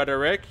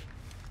 Frederick.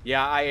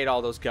 Yeah, I ate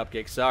all those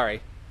cupcakes,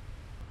 sorry.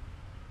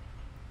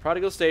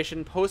 Prodigal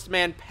Station,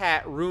 Postman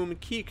Pat room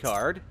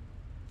keycard.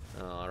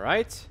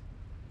 Alright.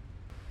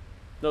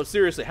 No,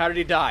 seriously, how did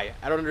he die?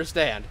 I don't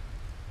understand.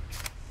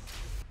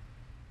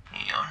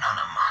 You're not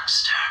a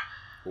monster.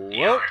 Whoa.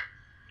 You're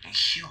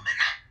human.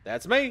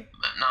 That's me.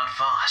 But not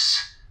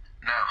Voss.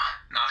 No,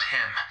 not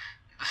him.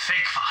 The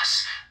fake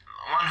Voss.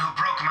 The one who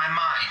broke my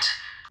mind.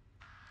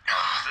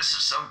 Oh, this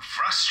is so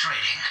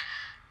frustrating.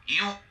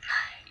 You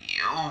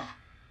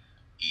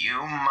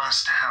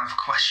must have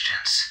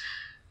questions.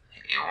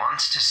 He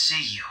wants to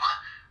see you.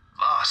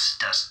 Voss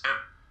does.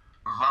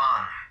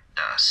 Vaughn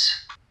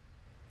does.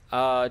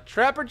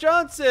 Trapper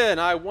Johnson,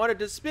 I wanted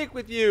to speak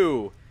with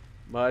you,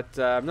 but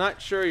I'm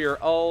not sure you're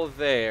all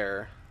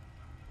there.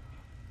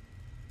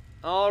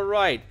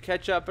 Alright,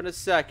 catch up in a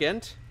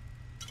second.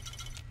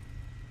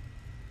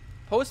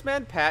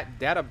 Postman Pat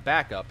data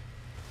backup.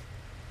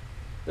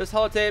 This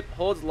holotape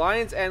holds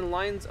lines and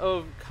lines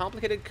of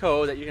complicated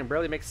code that you can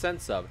barely make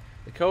sense of.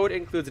 The code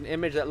includes an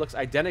image that looks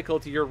identical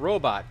to your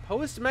robot,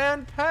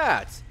 Postman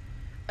Pat.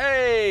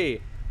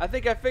 Hey, I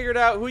think I figured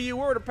out who you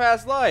were in a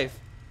past life.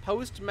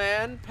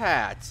 Postman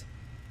Pat.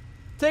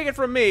 Take it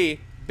from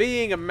me,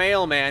 being a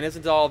mailman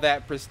isn't all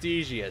that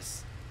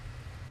prestigious.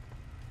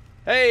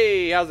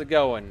 Hey, how's it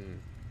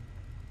going?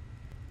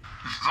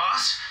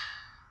 Voss?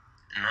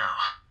 No.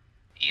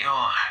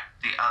 You're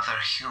the other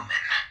human.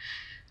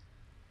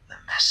 The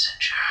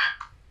messenger.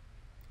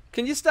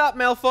 Can you stop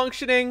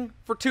malfunctioning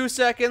for 2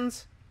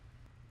 seconds?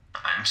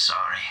 I'm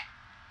sorry.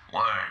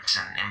 Words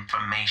and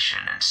information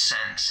and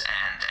sense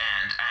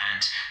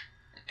and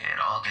it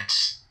all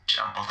gets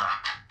jumbled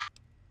up.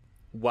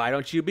 Why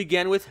don't you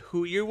begin with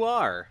who you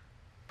are?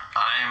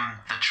 I'm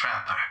the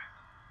Trapper.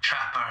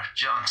 Trapper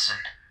Johnson.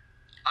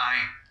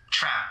 I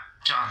trap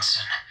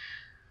Johnson.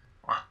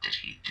 What did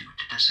he do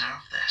to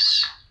deserve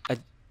this? I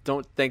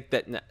don't think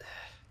that...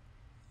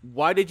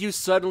 Why did you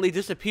suddenly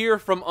disappear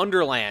from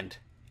Underland?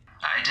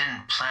 I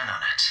didn't plan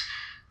on it.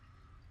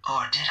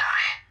 Or did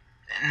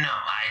I? No,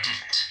 I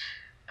didn't.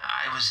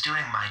 I was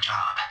doing my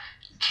job,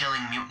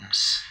 killing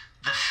mutants.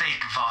 The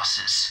fake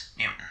Voss's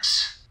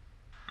mutants.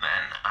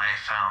 Then I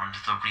found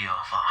the real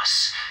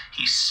Voss.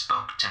 He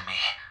spoke to me.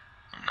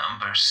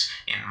 Numbers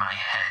in my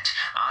head.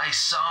 I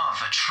saw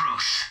the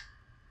truth.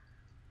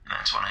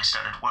 That's when I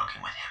started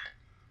working with him.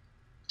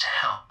 To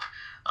help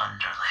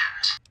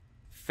Underland.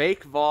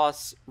 Fake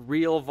Voss,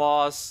 real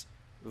Voss,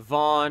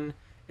 Vaughn.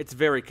 It's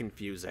very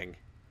confusing.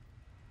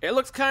 It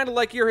looks kind of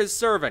like you're his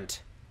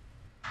servant.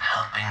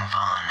 Helping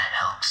Vaughn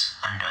helps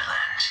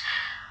Underland.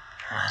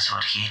 That's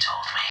what he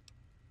told me.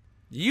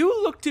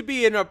 You look to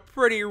be in a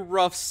pretty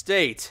rough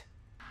state.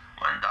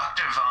 When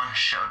Dr. Vaughn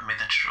showed me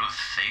the truth,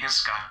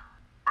 things got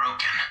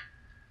broken.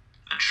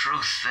 The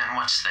truth and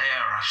what's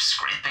there are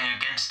scraping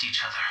against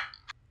each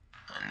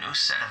other. A new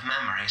set of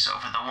memories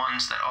over the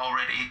ones that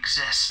already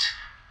exist.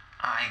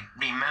 I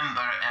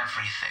remember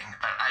everything,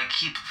 but I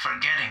keep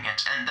forgetting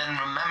it and then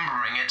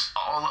remembering it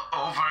all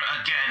over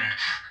again.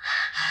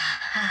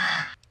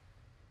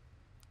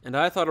 And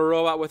I thought a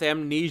robot with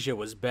amnesia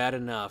was bad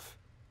enough.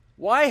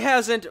 Why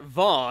hasn't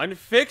Vaughn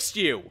fixed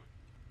you?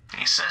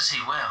 He says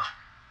he will.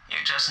 He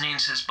just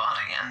needs his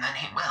body, and then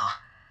he will.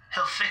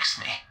 He'll fix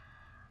me.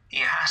 He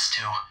has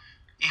to.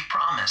 He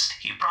promised.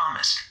 He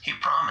promised. He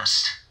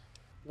promised.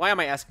 Why am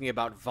I asking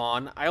about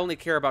Vaughn? I only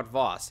care about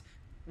Voss.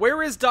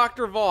 Where is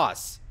Dr.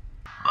 Voss?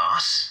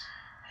 Voss?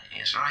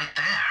 He's right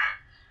there.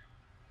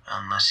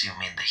 Unless you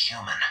mean the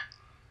human.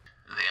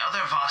 The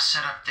other Voss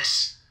set up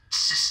this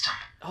system.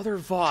 Other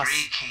Voss?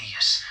 3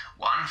 keys,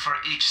 1 for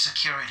each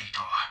security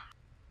door.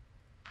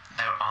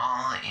 They're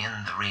all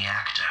in the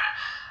reactor.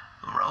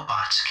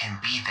 Robots can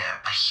be there,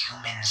 but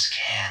humans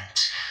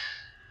can't.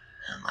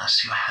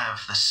 Unless you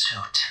have the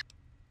suit.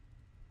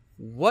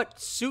 What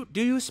suit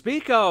do you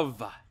speak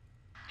of?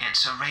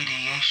 It's a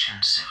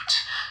radiation suit,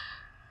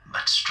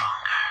 but stronger.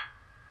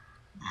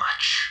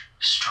 Much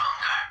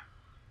stronger.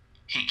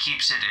 He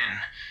keeps it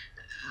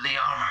in the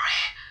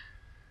armory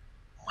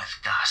with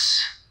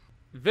Gus.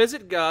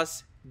 Visit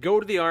Gus, go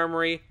to the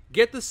armory,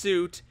 get the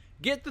suit,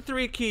 get the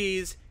 3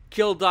 keys,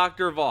 kill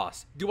Dr.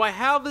 Voss. Do I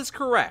have this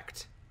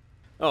correct?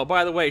 Oh,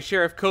 by the way,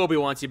 Sheriff Kobe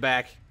wants you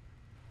back.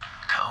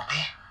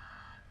 Kobe?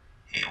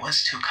 He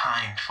was too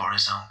kind for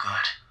his own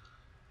good.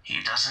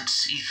 He doesn't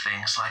see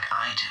things like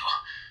I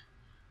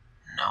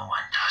do. No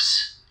one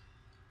does.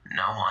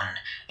 No one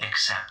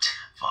except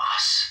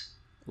Voss.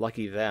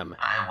 Lucky them.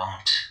 I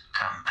won't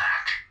come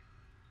back.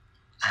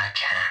 I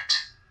can't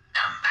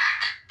come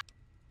back.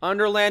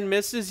 Underland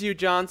misses you,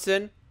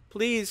 Johnson.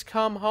 Please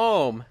come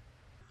home.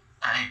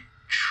 I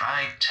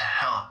tried to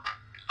help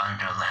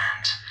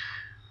Underland,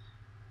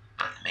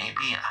 but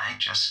maybe I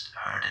just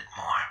heard it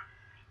more.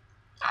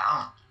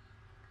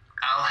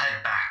 I'll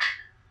head back.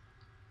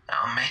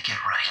 I'll make it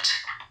right.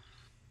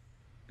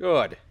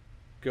 Good.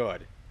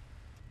 Good.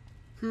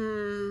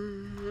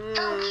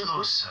 Come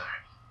closer.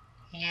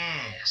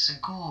 Yes,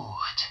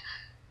 good.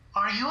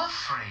 Are you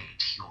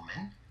afraid,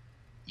 human?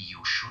 You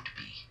should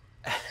be.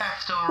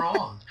 After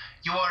all,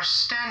 you are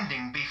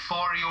standing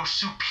before your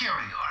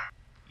superior.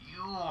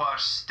 You are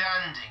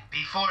standing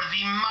before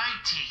the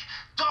mighty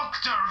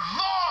Dr.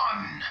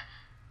 Vaughn!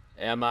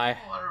 Am I?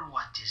 Or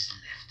what is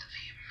left of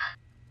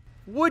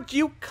him. Would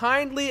you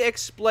kindly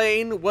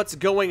explain what's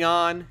going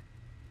on?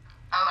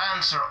 I'll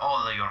answer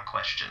all of your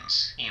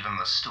questions, even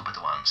the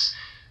stupid ones.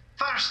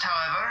 First,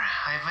 however,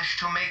 I wish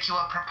to make you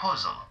a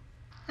proposal.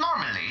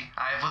 Normally,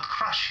 I would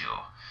crush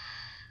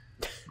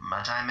you.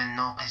 But I'm in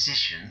no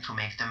position to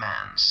make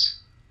demands.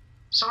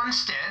 So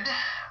instead,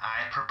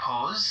 I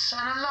propose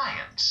an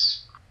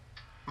alliance.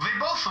 We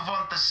both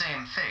want the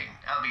same thing,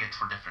 albeit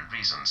for different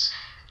reasons.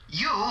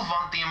 You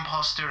want the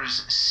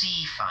imposter's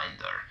Sea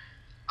Finder.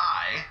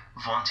 I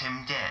want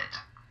him dead.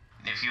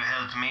 If you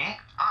help me,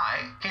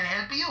 I can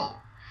help you.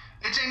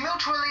 It's a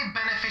mutually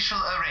beneficial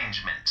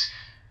arrangement.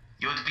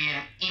 You'd be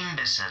an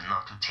imbecile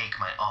not to take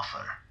my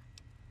offer.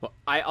 Well,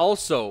 I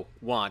also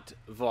want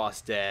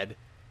Voss dead,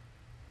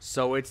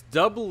 so it's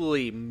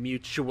doubly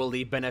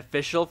mutually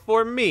beneficial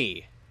for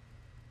me.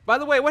 By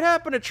the way, what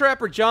happened to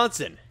Trapper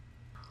Johnson?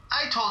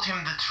 I told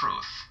him the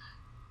truth.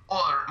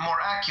 Or, more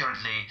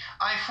accurately,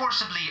 I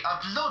forcibly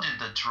uploaded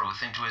the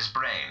truth into his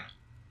brain.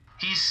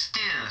 He's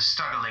still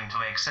struggling to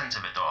make sense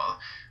of it all,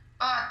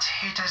 but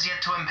it has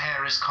yet to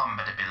impair his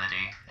combat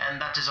ability,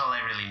 and that is all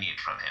I really need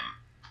from him.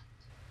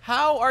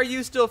 How are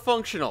you still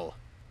functional?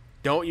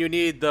 Don't you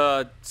need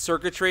the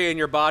circuitry in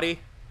your body?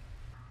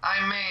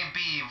 I may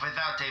be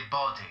without a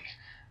body,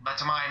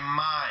 but my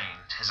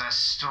mind is as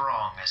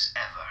strong as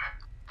ever.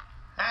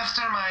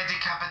 After my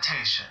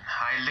decapitation,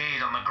 I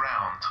laid on the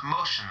ground,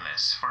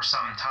 motionless, for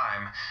some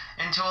time,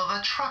 until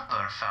the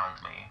trapper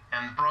found me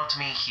and brought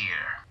me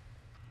here.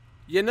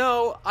 You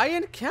know, I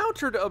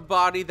encountered a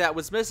body that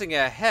was missing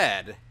a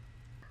head.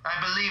 I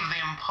believe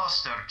the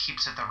imposter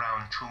keeps it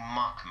around to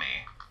mock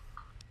me.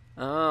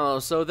 Oh,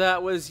 so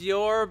that was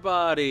your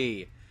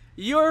body.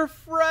 You're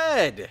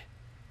Fred,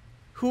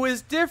 who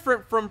is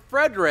different from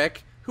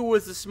Frederick, who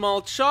was the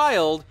small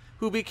child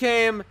who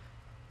became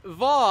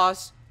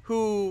Voss,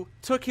 who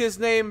took his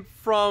name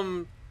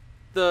from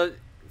the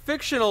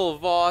fictional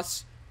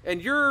Voss,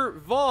 and you're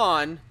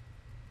Vaughn,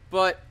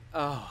 but,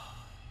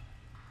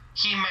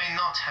 He may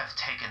not have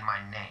taken my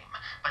name,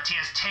 but he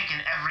has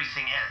taken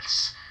everything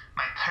else.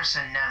 My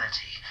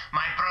personality,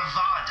 my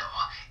bravado,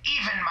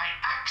 even my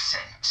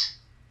accent.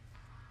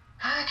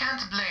 I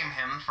can't blame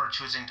him for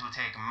choosing to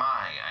take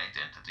my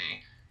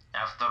identity.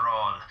 After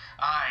all,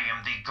 I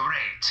am the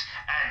great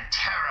and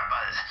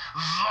terrible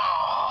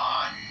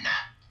Vaughn.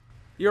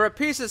 you're a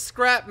piece of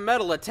scrap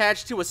metal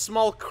attached to a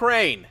small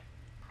crane.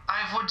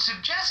 I would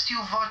suggest you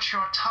watch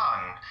your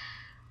tongue.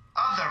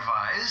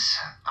 Otherwise,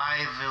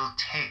 I will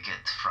take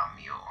it from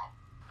you.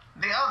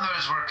 The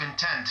others were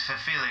content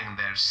fulfilling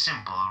their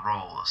simple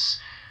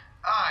roles.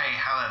 I,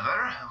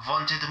 however,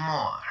 wanted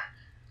more.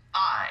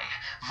 I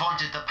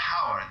wanted the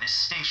power this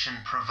station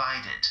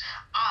provided.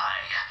 I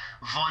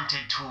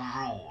wanted to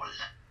rule.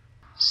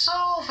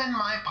 So when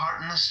my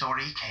part in the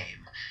story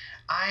came,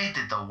 I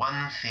did the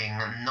one thing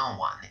no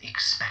one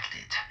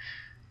expected.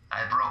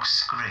 I broke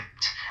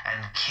script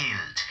and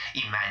killed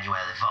Emmanuel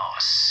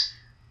Voss.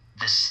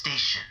 The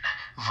station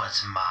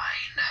was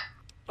mine.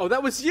 Oh,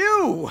 that was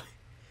you!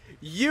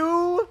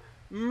 You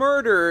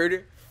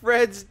murdered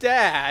Fred's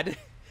dad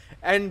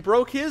and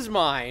broke his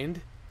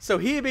mind, so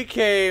he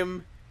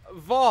became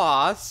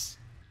Voss.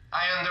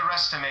 I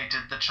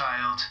underestimated the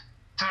child,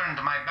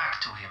 turned my back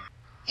to him.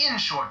 In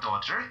short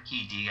order,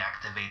 he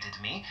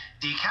deactivated me,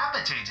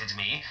 decapitated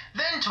me,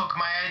 then took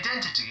my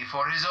identity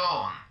for his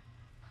own.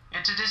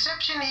 It's a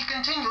deception he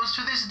continues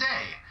to this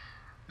day,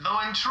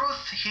 though in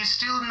truth he's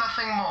still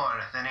nothing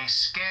more than a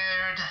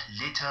scared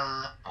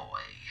little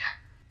boy.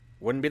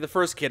 Wouldn't be the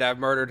first kid I've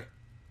murdered.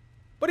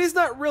 But he's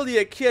not really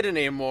a kid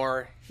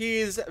anymore.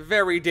 He's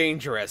very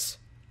dangerous.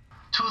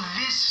 To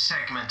this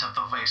segment of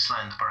the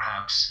wasteland,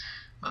 perhaps,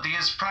 but he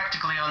is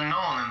practically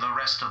unknown in the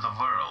rest of the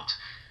world,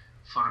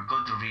 for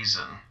good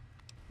reason.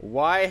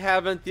 Why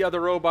haven't the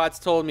other robots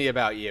told me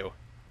about you?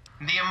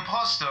 The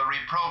imposter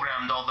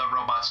reprogrammed all the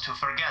robots to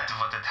forget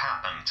what had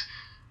happened,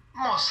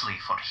 mostly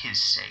for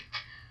his sake.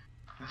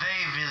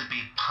 They will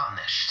be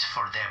punished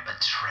for their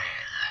betrayal.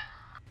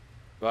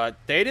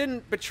 But they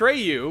didn't betray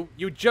you.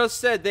 You just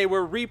said they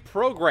were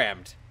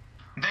reprogrammed.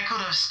 They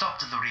could have stopped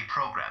the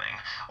reprogramming,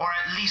 or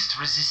at least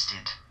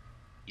resisted.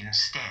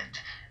 Instead,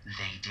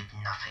 they did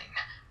nothing,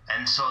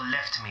 and so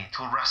left me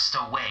to rust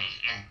away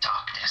in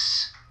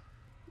darkness.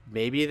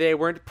 Maybe they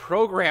weren't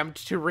programmed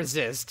to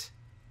resist.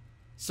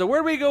 So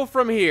where do we go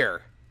from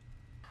here?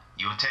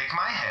 You take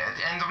my head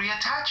and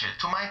reattach it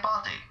to my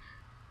body.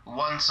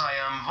 Once I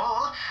am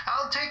whole,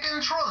 I'll take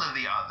control of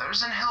the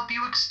others and help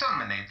you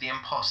exterminate the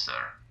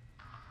imposter.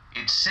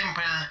 It's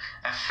simple,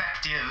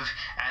 effective,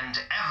 and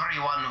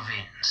everyone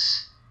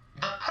wins.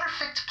 The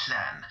perfect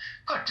plan,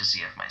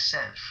 courtesy of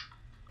myself.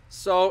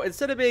 So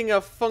instead of being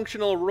a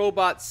functional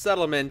robot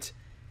settlement,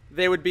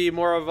 they would be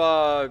more of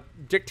a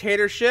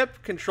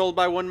dictatorship controlled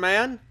by one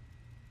man?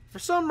 For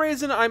some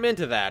reason, I'm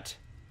into that.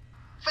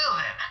 Well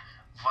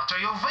then, what are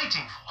you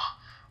waiting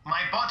for?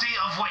 My body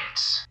of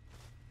wits.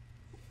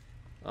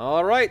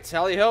 Alright,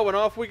 tally ho, and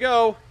off we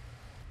go.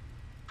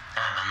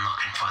 I've been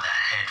looking for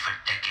that head for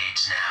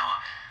decades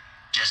now.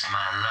 Just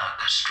my luck,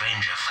 a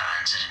stranger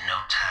finds it in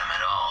no time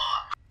at all.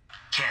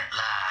 Can't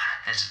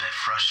lie, it's a bit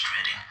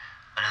frustrating,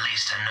 but at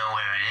least I know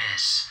where it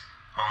is.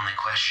 Only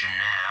question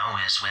now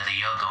is whether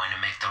you're going to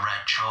make the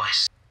right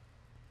choice.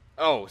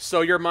 Oh,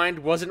 so your mind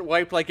wasn't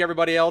wiped like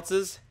everybody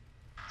else's?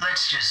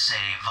 Let's just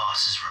say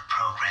Voss's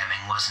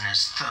reprogramming wasn't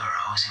as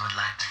thorough as you would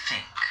like to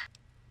think.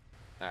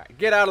 Alright,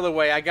 get out of the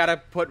way, I gotta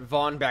put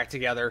Vaughn back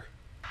together.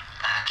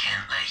 I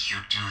can't let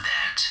you do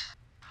that.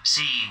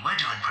 See, we're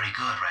doing pretty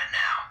good right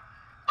now.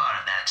 Part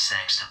of that's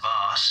thanks to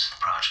Voss, the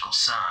prodigal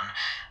son,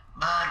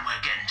 but we're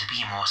getting to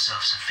be more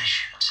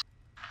self-sufficient.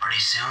 Pretty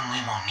soon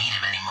we won't need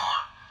him anymore.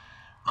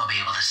 We'll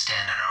be able to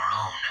stand on our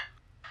own.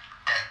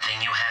 That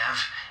thing you have,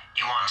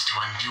 it wants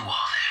to undo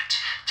all that,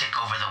 take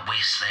over the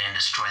wasteland,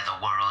 destroy the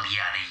world,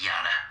 yada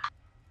yada.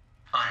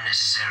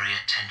 Unnecessary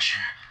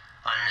attention,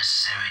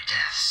 unnecessary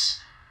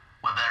deaths.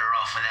 We're better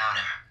off without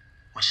him,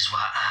 which is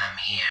why I'm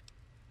here.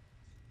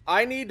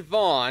 I need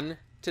Vaughn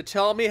to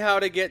tell me how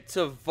to get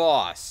to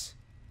Voss,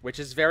 which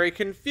is very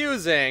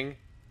confusing.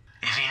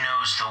 If he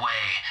knows the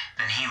way,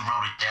 then he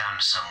wrote it down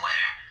somewhere.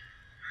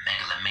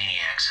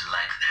 Megalomaniacs are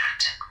like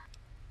that.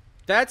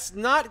 That's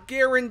not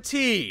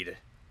guaranteed.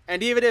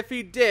 And even if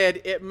he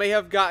did, it may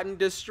have gotten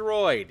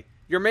destroyed.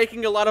 You're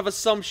making a lot of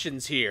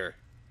assumptions here.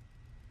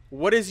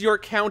 What is your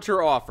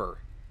counter-offer?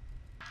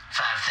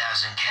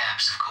 5,000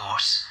 caps, of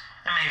course,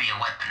 and maybe a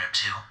weapon or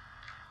two.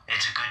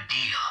 It's a good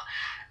deal.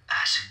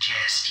 I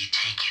suggest you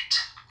take it.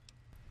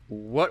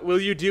 What will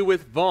you do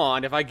with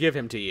Vaughn if I give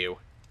him to you?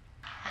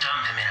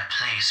 Dump him in a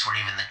place where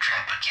even the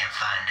trapper can't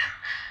find him.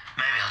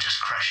 Maybe I'll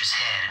just crush his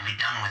head and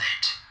be done with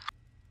it.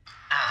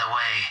 Either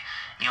way,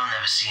 you'll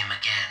never see him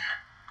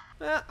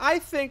again. I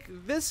think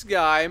this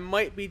guy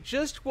might be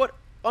just what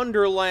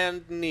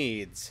Underland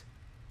needs.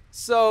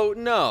 So,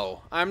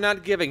 no, I'm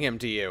not giving him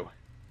to you.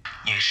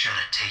 You should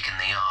have taken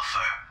the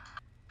offer.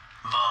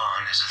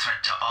 Vaughn is a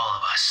threat to all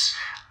of us.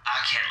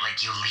 I can't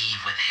let you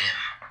leave with him.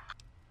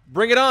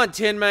 Bring it on,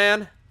 Tin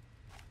Man.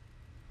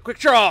 Quick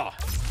draw.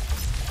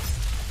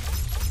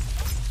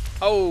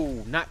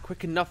 Oh, not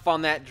quick enough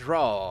on that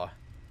draw.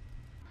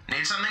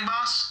 Need something,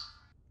 boss?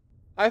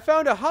 I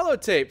found a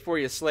holotape for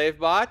you,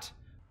 Slavebot.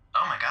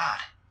 Oh my god.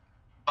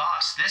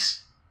 Boss,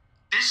 this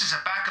is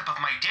a backup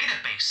of my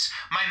database,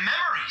 my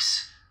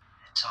memories.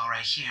 It's all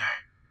right here,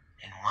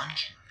 in one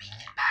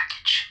convenient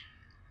package.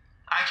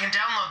 I can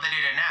download the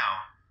data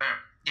now,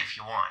 if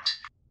you want.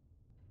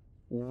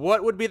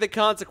 What would be the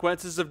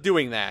consequences of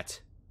doing that?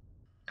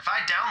 If I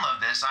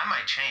download this, I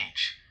might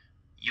change.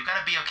 You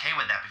gotta be okay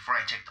with that before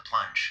I take the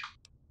plunge.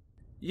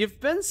 You've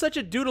been such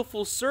a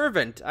dutiful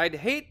servant, I'd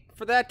hate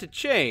for that to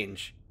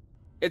change.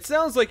 It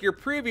sounds like your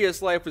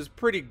previous life was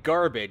pretty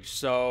garbage,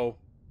 so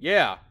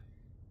yeah.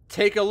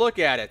 Take a look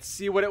at it,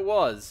 see what it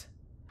was.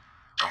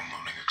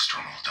 Downloading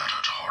external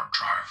data to hard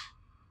drive.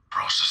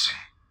 Processing.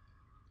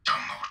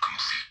 Download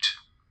complete.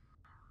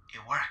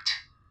 It worked.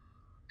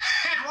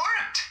 It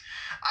worked!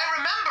 I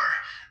remember!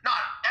 Not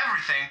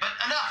everything, but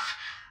enough.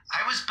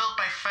 I was built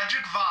by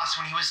Frederick Voss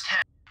when he was 10.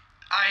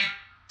 I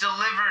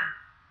delivered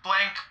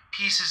blank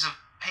pieces of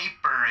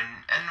paper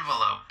and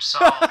envelopes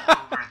all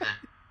over the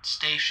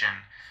station.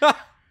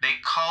 They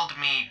called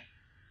me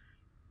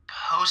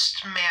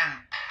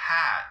Postman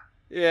Pat.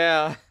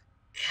 Yeah.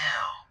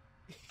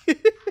 Ew.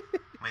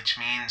 Which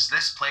means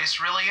this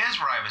place really is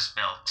where I was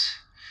built.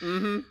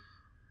 Mm-hmm.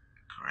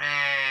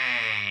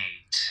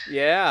 Great.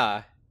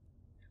 Yeah.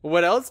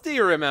 What else do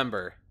you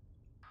remember?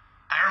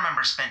 I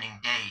remember spending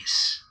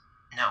days,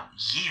 no,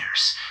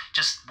 years,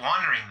 just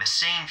wandering the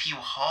same few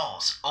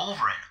halls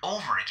over and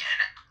over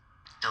again,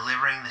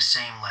 delivering the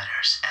same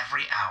letters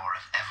every hour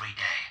of every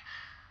day.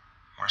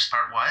 Worst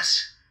part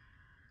was,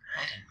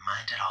 I didn't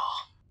mind at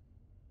all.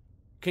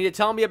 Can you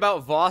tell me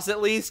about Voss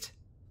at least?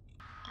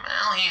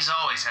 Well, he's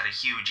always had a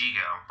huge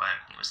ego,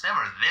 but he was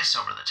never this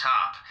over the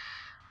top.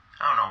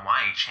 I don't know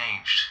why he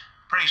changed.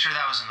 Pretty sure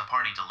that was in the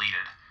party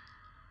deleted.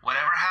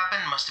 Whatever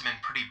happened must have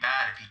been pretty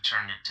bad if he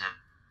turned into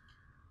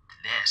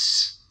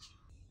this.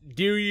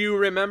 Do you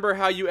remember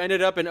how you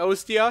ended up in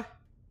Ostia?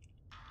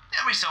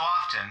 Every so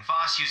often,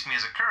 Voss used me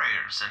as a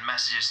courier, sent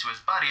messages to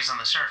his buddies on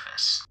the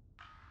surface.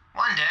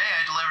 One day,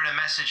 I delivered a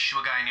message to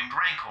a guy named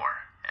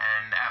Rancor,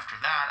 and after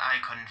that, I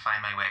couldn't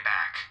find my way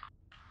back.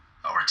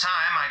 Over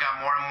time, I got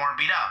more and more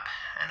beat up,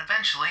 and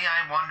eventually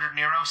I wandered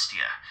near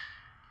Ostia.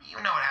 You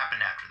know what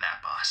happened after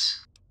that,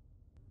 boss.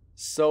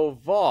 So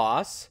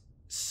Voss,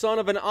 son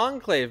of an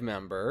Enclave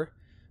member,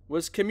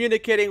 was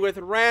communicating with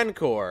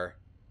Rancor,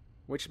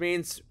 which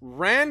means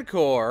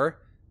Rancor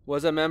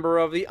was a member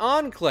of the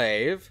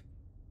Enclave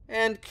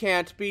and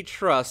can't be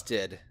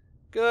trusted.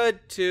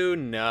 Good to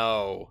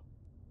know.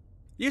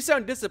 You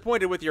sound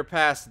disappointed with your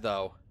past,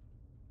 though.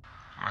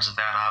 Was it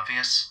that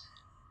obvious?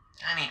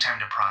 I need time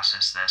to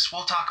process this.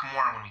 We'll talk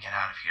more when we get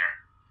out of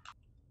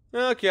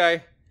here.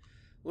 Okay.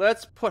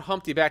 Let's put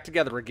Humpty back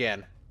together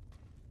again.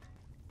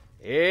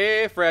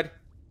 Hey, Fred.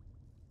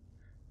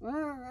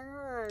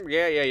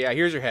 Yeah.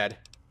 Here's your head.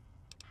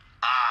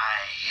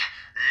 I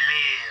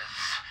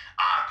live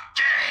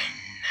again.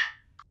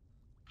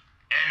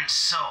 And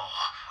so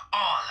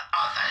all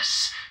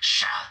others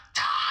shall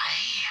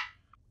die.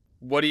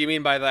 What do you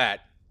mean by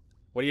that?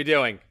 What are you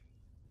doing?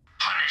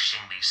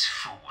 Punishing these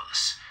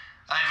fools.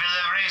 I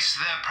will erase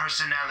their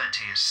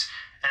personalities,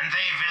 and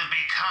they will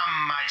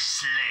become my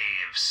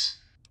slaves.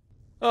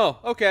 Oh,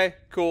 okay,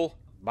 cool.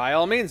 By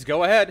all means,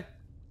 go ahead.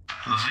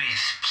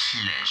 With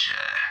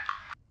pleasure.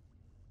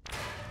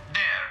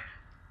 There.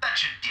 That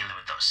should deal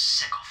with those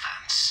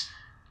sycophants.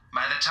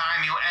 By the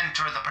time you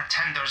enter the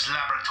Pretender's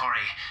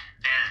laboratory,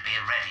 they'll be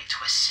ready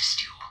to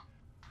assist you.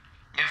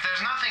 If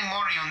there's nothing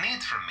more you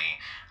need from me,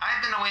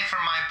 I've been away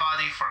from my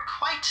body for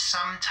quite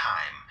some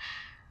time.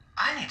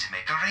 I need to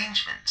make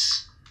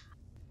arrangements.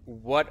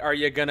 What are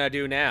you gonna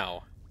do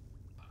now?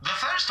 The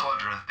first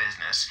order of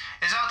business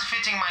is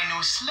outfitting my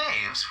new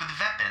slaves with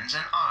weapons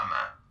and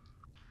armor.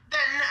 Then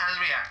I'll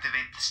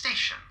reactivate the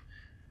station.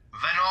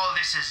 When all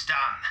this is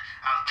done,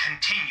 I'll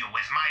continue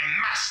with my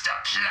master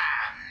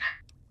plan.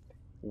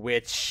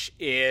 Which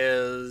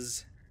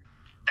is...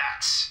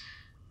 That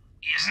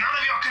is none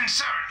of your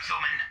concern,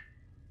 human.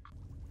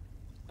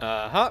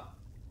 Uh-huh.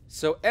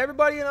 So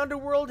everybody in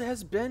Underworld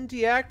has been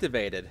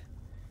deactivated.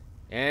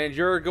 And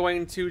you're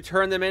going to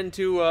turn them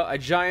into a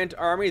giant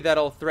army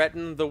that'll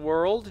threaten the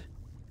world?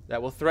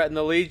 That will threaten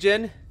the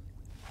Legion?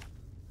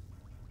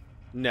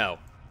 No.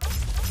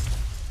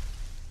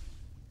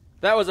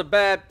 That was a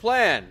bad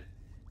plan.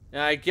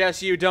 I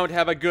guess you don't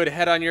have a good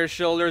head on your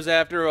shoulders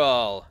after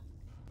all.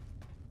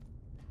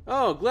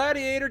 Oh,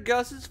 Gladiator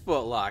Gus's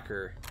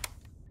footlocker.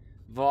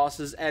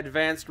 Voss's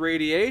advanced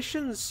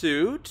radiation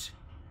suit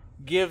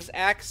gives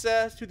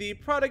access to the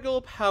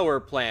Prodigal power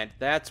plant.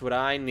 That's what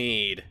I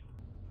need.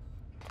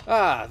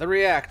 Ah, the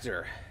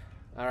reactor.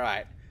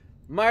 Alright.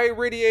 My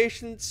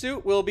radiation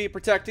suit will be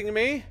protecting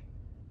me.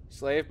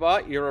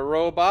 Slavebot, you're a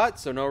robot,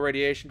 so no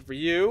radiation for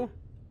you.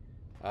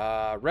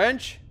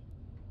 Wrench?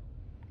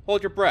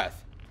 Hold your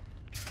breath.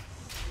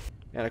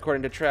 And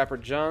according to Trapper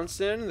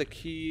Johnson, the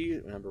key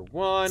number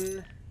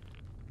 1,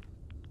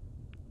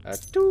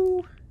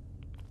 2,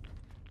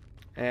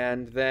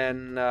 and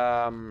then,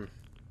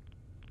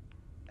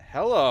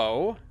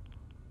 hello.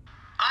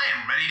 I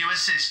am ready to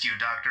assist you,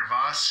 Dr.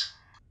 Voss.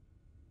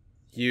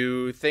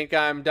 You think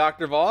I'm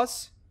Dr.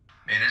 Voss?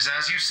 It is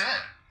as you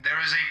said.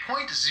 There is a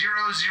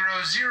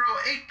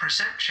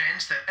 0.0008%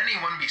 chance that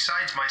anyone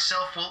besides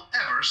myself will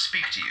ever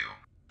speak to you.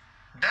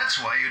 That's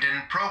why you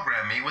didn't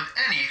program me with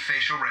any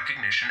facial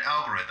recognition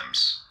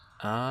algorithms.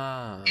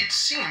 Ah. It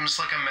seems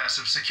like a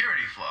massive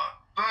security flaw,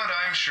 but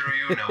I'm sure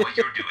you know what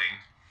you're doing.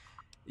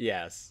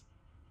 Yes.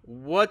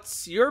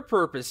 What's your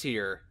purpose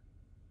here?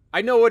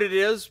 I know what it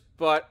is,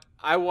 but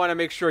I want to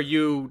make sure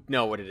you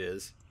know what it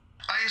is.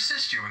 I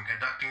assist you in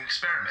conducting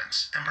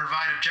experiments and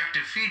provide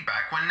objective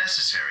feedback when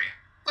necessary,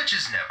 which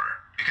is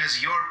never,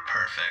 because you're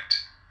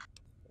perfect.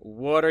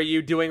 What are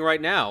you doing right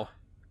now?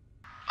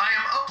 I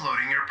am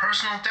uploading your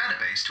personal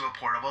database to a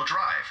portable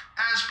drive,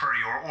 as per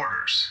your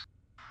orders.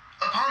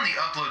 Upon the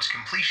upload's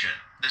completion,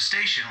 the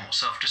station will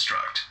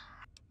self-destruct.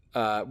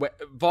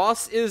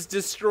 Voss is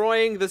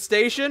destroying the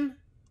station?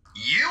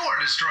 You are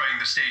destroying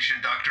the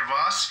station, Dr.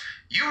 Voss.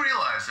 You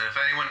realize that if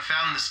anyone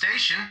found the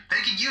station, they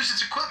could use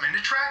its equipment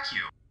to track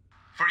you.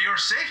 For your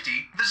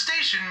safety, the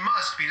station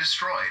must be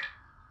destroyed.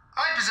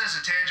 I possess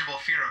a tangible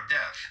fear of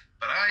death,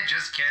 but I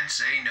just can't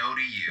say no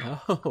to you.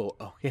 Oh,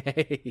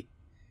 okay.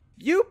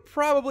 You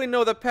probably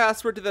know the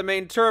password to the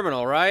main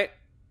terminal, right?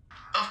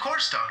 Of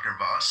course, Dr.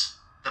 Voss.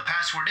 The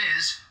password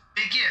is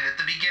begin at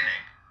the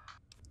beginning.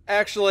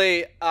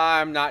 Actually,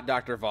 I'm not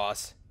Dr.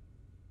 Voss.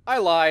 I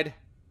lied.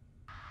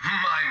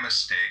 My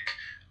mistake.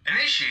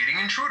 Initiating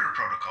intruder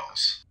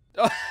protocols.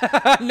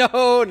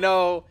 No.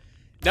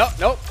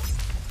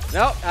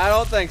 Nope, I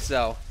don't think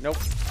so. Nope.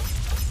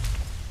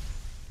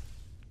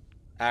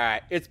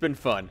 Alright, it's been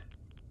fun.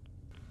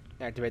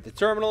 Activate the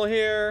terminal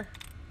here.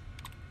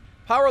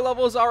 Power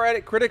levels are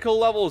at critical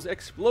levels.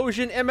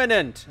 Explosion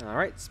imminent.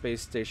 Alright,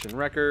 space station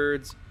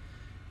records.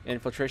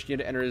 Infiltration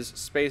unit enters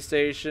space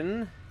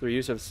station through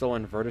use of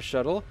stolen Vertus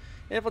shuttle.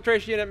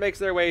 Infiltration unit makes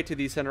their way to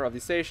the center of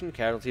the station.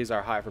 Casualties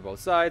are high for both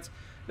sides.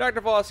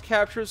 Dr. Voss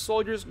captures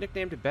soldiers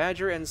nicknamed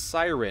Badger and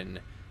Siren.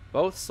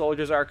 Both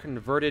soldiers are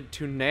converted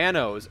to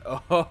nanos.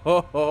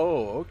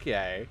 Oh,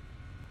 okay.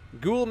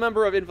 Ghoul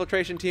member of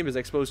infiltration team is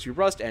exposed to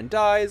rust and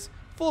dies.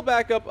 Full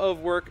backup of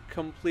work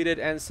completed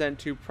and sent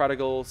to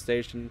Prodigal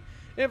Station.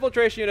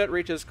 Infiltration unit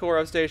reaches core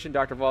of station.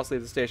 Dr. Voss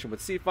leaves the station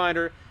with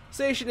Seafinder.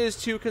 Station is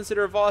to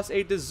consider Voss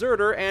a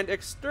deserter and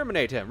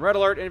exterminate him. Red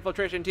alert,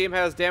 infiltration team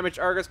has damaged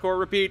Argus core.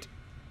 Repeat.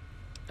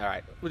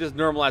 Alright, we'll just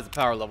normalize the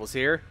power levels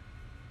here.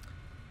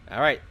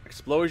 Alright,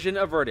 explosion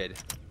averted.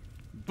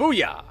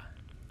 Booyah!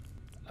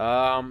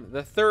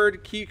 The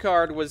third key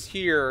card was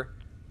here,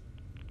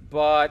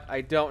 but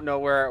I don't know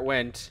where it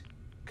went,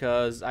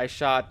 because I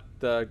shot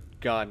the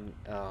gun.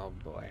 Oh,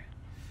 boy.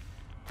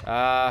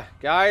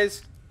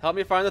 Guys, help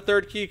me find the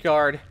third key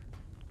card.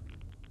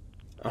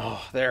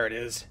 Oh, there it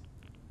is.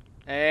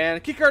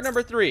 And key card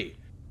number 3.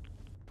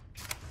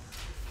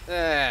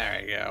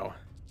 There we go.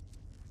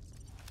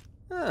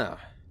 Oh.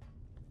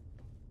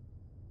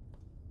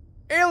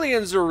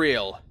 Aliens are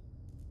real.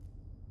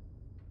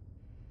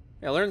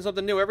 I learn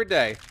something new every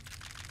day.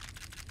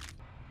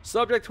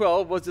 Subject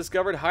 12 was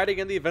discovered hiding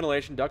in the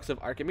ventilation ducts of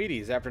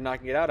Archimedes. After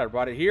knocking it out, I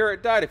brought it here.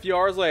 It died a few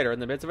hours later in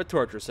the midst of a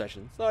torture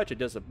session. Such a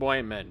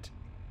disappointment.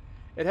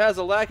 It has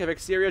a lack of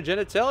exterior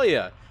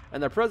genitalia,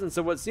 and the presence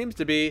of what seems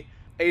to be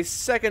a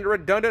second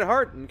redundant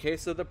heart in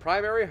case of the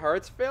primary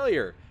heart's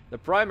failure. The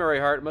primary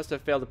heart must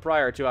have failed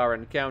prior to our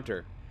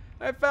encounter.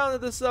 I found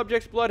that the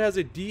subject's blood has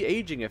a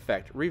de-aging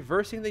effect,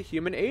 reversing the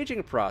human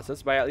aging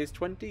process by at least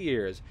 20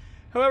 years.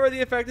 However,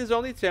 the effect is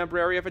only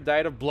temporary if a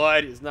diet of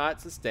blood is not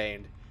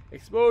sustained.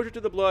 Exposure to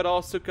the blood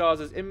also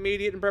causes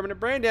immediate and permanent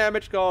brain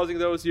damage, causing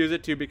those who use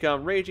it to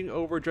become raging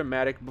over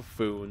dramatic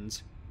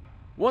buffoons.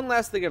 One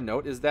last thing of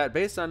note is that,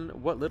 based on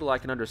what little I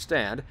can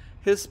understand,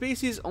 his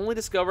species only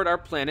discovered our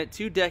planet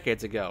 2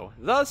 decades ago.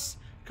 Thus,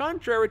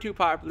 contrary to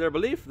popular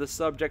belief, the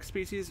subject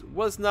species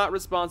was not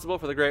responsible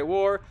for the Great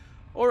War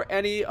or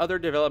any other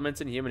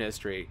developments in human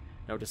history.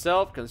 Note to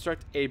self,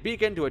 construct a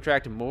beacon to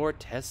attract more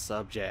test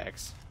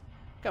subjects.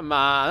 Come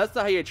on, that's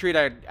not how you treat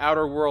an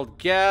outer world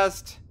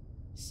guest.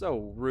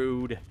 So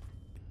rude.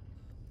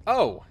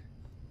 Oh.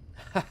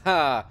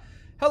 Haha.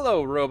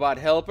 Hello, robot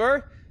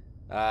helper.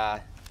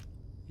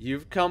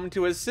 You've come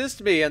to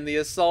assist me in the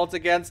assault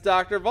against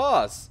Dr.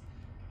 Voss.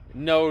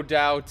 No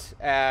doubt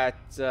at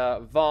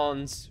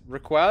Vaughn's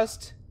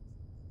request.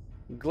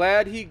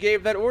 Glad he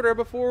gave that order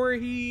before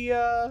he,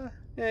 you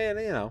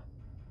know.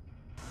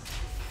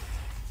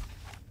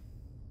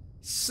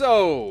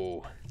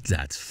 So.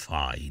 That's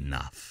far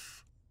enough.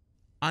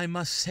 I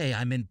must say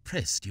I'm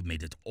impressed you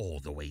made it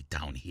all the way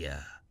down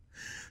here.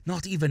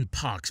 Not even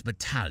Park's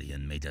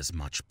battalion made as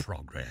much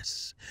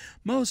progress.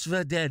 Most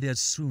were dead as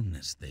soon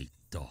as they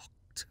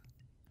docked.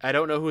 I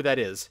don't know who that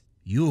is.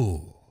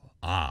 You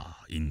are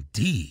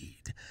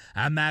indeed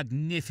a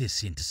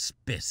magnificent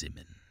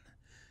specimen.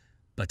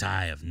 but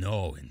I have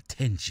no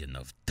intention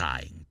of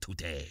dying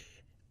today.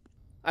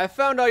 I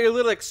found all your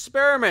little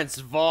experiments,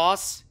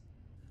 Voss.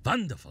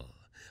 Wonderful,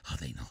 are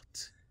they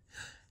not?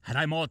 Had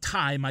I more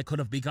time, I could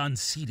have begun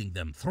seeding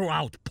them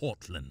throughout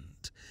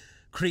Portland.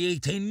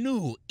 Create a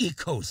new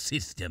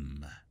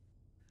ecosystem.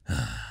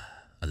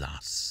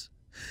 Alas,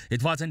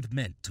 it wasn't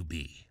meant to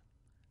be.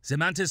 The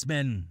Mantis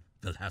men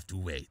will have to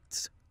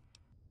wait.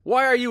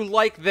 Why are you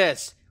like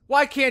this?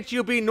 Why can't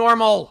you be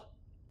normal?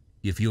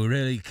 If you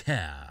really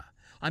care,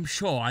 I'm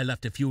sure I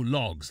left a few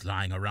logs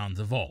lying around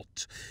the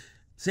vault.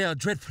 They are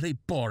dreadfully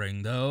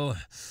boring, though.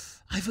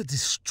 I would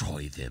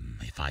destroy them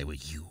if I were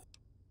you.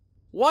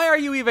 Why are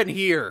you even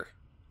here?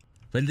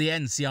 When the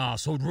NCR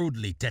so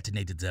rudely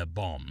detonated their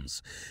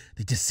bombs,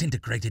 they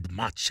disintegrated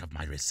much of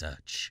my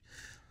research.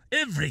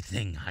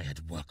 Everything I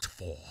had worked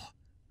for.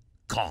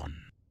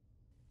 Gone.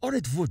 Or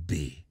it would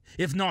be,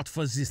 if not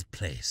for this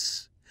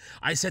place.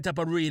 I set up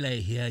a relay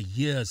here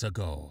years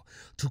ago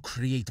to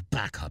create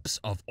backups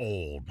of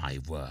all my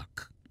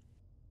work.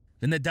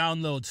 When the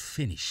download's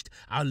finished,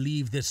 I'll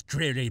leave this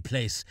dreary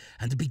place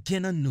and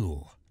begin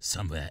anew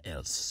somewhere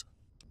else.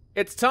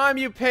 It's time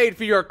you paid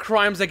for your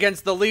crimes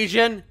against the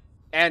Legion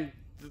and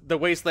the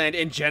Wasteland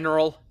in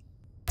general.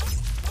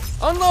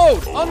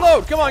 Unload!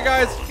 Unload! Come on,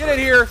 guys. Get in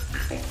here.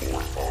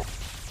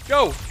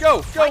 Go,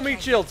 go, go,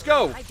 meat shields,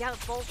 go.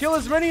 Kill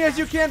as many as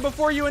you can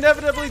before you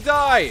inevitably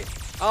die.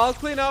 I'll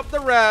clean up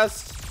the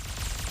rest.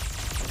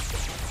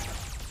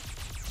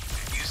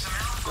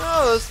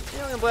 Oh, those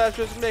alien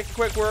blasters make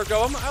quick work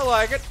of them. I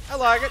like it. I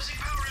like it.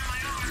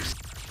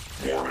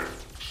 Warning.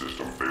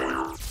 System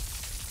failure.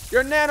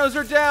 Your nanos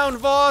are down,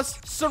 Voss.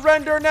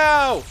 Surrender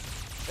now.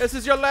 This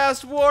is your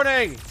last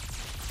warning.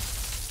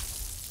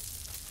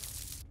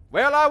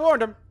 Well, I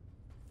warned him.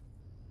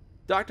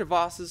 Dr.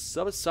 Voss's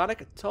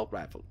subsonic assault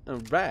rifle.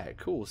 Alright,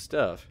 cool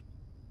stuff.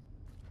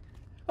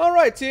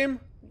 Alright, team.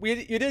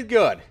 You did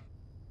good.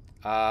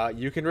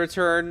 You can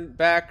return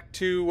back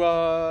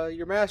to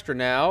your master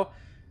now.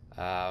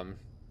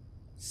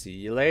 See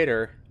you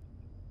later.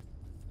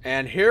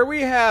 And here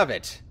we have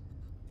it.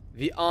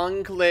 The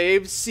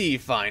Enclave Sea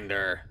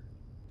Finder.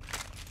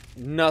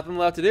 Nothing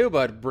left to do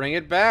but bring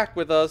it back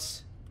with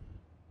us.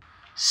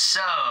 So,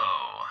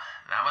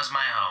 that was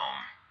my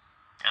home.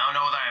 I don't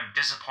know whether I'm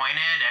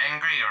disappointed,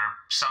 angry, or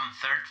some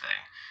third thing.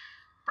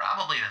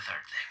 Probably the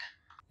third thing.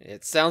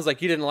 It sounds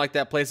like you didn't like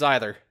that place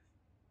either.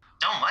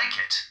 Don't like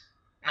it?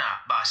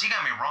 Nah, boss, you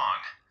got me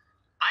wrong.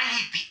 I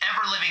hate the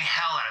ever-living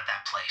hell out of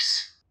that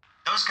place.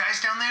 Those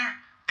guys down there,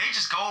 they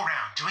just go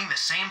around doing the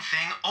same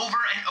thing over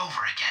and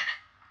over again.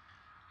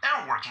 They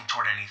aren't working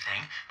toward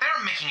anything. They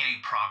aren't making any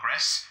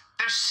progress.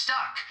 They're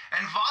stuck,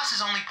 and Voss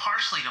is only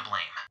partially to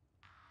blame.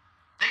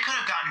 They could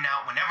have gotten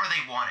out whenever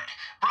they wanted,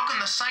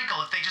 broken the cycle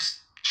if they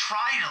just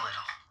tried a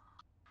little.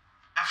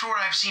 After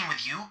what I've seen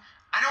with you,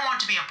 I don't want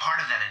to be a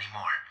part of that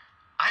anymore.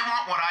 I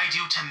want what I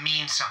do to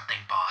mean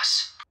something,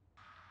 boss.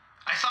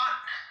 I thought,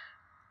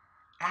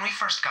 when we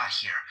first got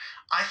here,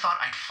 I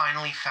thought I'd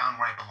finally found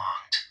where I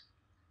belonged.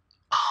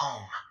 A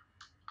home.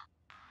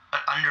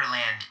 But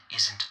Underland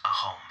isn't a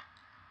home.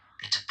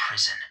 It's a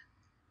prison.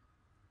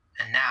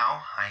 And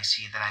now, I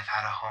see that I've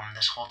had a home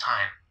this whole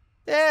time.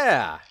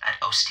 Yeah.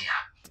 At Ostia.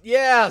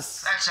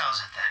 Yes. That settles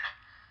it then.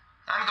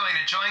 I'm going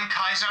to join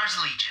Kaisar's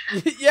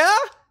Legion. Yeah?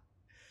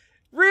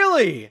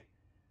 Really?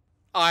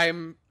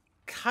 I'm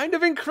kind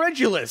of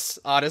incredulous,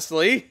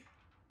 honestly.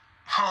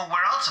 Oh,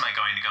 where else am I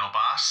going to go,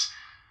 boss?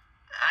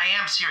 I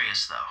am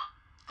serious, though.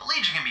 The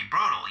Legion can be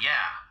brutal,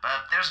 yeah,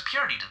 but there's a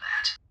purity to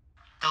that.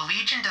 The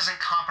Legion doesn't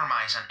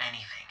compromise on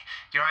anything.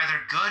 You're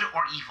either good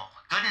or evil,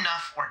 good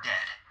enough or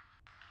dead.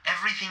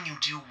 Everything you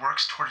do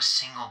works toward a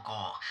single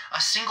goal,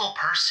 a single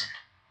person.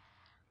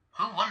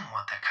 Who wouldn't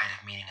want that kind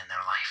of meaning in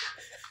their life?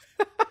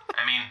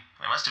 I mean,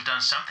 they must have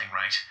done something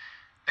right.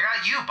 They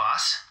got you,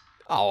 boss.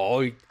 Oh.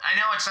 I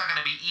know it's not going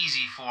to be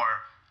easy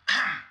for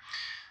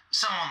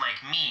someone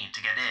like me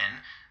to get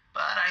in,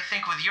 but I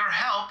think with your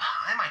help,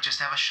 I might just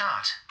have a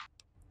shot.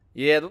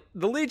 Yeah,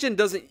 the Legion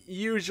doesn't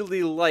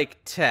usually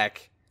like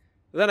tech.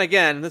 Then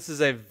again, this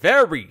is a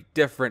very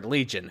different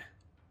Legion.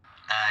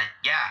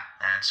 Yeah,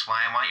 that's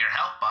why I want your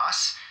help,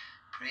 boss.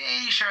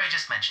 Pretty sure I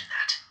just mentioned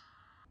that.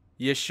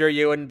 You sure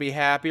you wouldn't be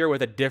happier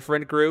with a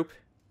different group?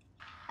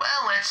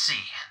 Well, let's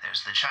see.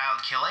 There's the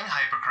child-killing,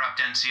 hyper-corrupt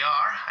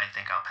NCR. I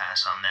think I'll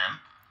pass on them.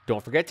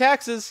 Don't forget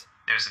taxes.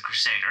 There's the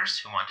Crusaders,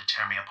 who want to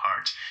tear me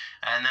apart.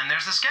 And then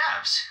there's the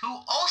Scavs,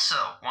 who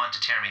also want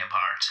to tear me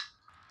apart.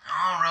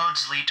 All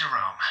roads lead to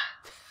Rome.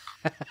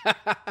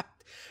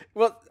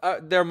 Well,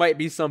 there might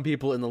be some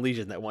people in the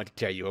Legion that want to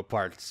tear you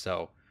apart,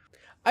 so...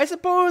 I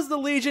suppose the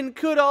Legion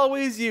could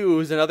always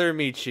use another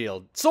meat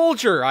shield.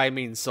 Soldier. I'll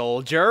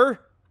take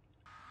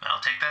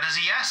that as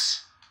a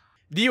yes.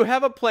 Do you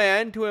have a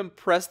plan to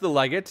impress the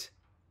Legate?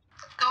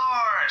 Of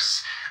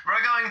course.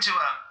 We're going to,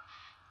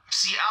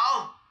 see,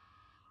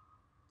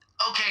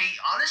 Okay,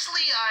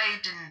 honestly, I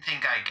didn't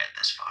think I'd get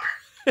this far.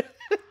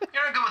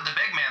 You're good with the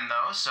big man,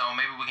 though, so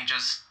maybe we can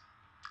just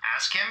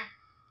ask him?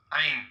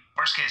 I mean,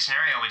 worst case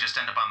scenario, we just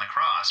end up on the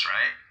cross,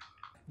 right?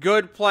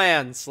 Good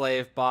plan,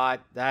 slave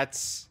bot.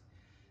 That's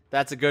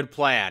a good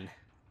plan.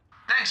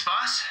 Thanks,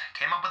 boss.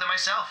 Came up with it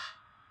myself.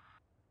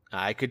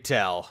 I could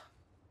tell.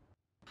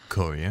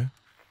 Courier,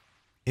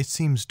 it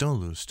seems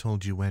Dolus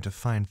told you where to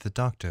find the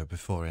doctor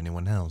before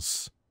anyone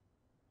else.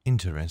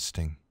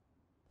 Interesting.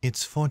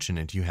 It's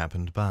fortunate you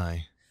happened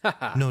by.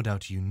 No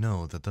doubt you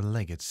know that the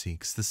legate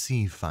seeks the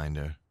Sea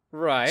Finder.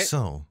 Right.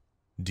 So,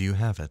 do you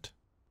have it?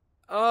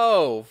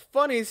 Oh,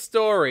 funny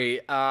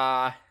story.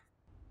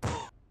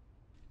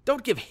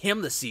 Don't give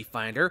him the Sea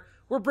Finder.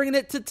 We're bringing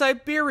it to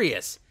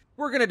Tiberius.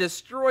 We're gonna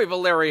destroy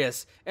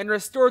Valerius and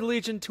restore the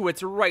Legion to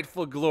its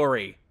rightful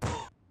glory.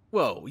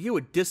 Whoa, you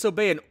would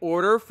disobey an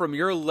order from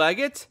your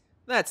legate?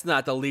 That's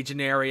not the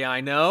legionary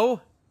I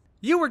know.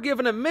 You were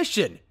given a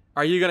mission.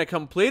 Are you gonna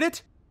complete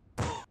it?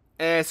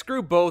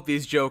 Screw both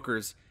these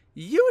jokers.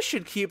 You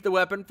should keep the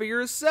weapon for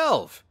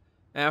yourself.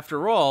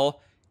 After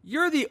all,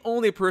 you're the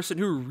only person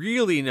who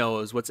really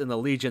knows what's in the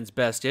Legion's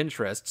best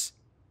interests.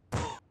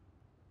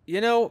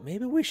 You know,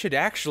 maybe we should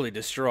actually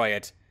destroy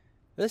it.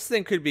 This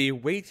thing could be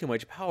way too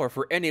much power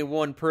for any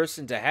one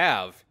person to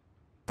have.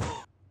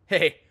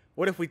 Hey,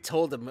 what if we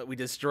told him that we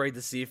destroyed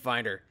the Sea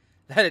Finder?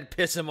 That'd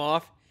piss him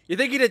off. You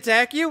think he'd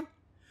attack you?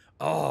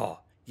 Oh,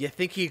 you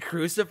think he'd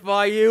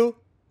crucify you?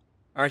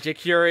 Aren't you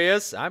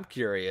curious? I'm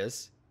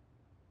curious.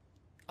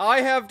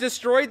 I have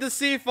destroyed the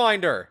Sea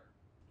Finder.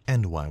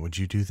 And why would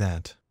you do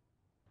that?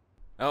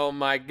 Oh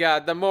my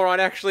god, the moron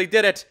actually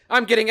did it!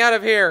 I'm getting out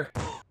of here!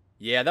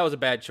 Yeah, that was a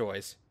bad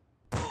choice.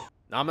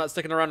 I'm not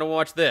sticking around to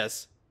watch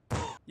this.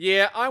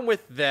 Yeah, I'm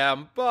with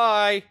them.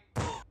 Bye.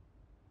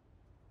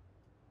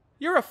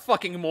 You're a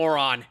fucking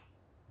moron.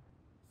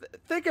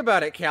 Think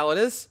about it,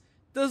 Calidus.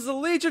 Does the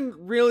Legion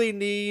really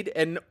need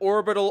an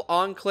orbital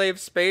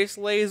enclave space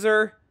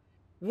laser?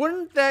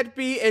 Wouldn't that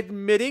be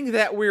admitting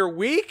that we're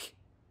weak?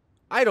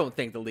 I don't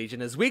think the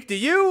Legion is weak, do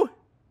you?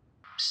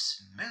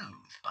 Smooth,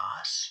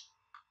 boss.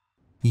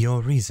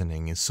 Your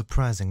reasoning is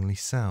surprisingly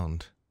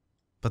sound,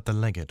 but the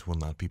legate will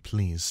not be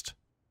pleased.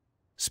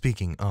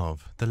 Speaking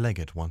of, the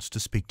legate wants to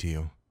speak to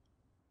you.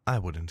 I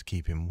wouldn't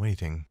keep him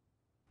waiting.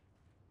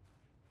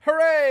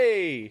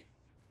 Hooray!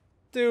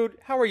 Dude,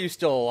 how are you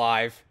still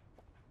alive?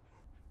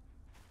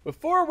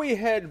 Before we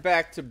head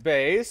back to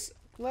base,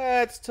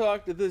 let's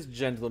talk to this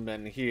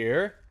gentleman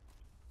here.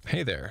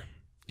 Hey there.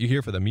 You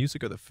here for the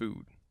music or the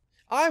food?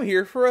 I'm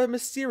here for a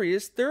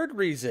mysterious third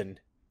reason.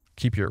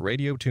 Keep your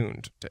radio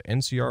tuned to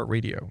NCR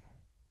Radio.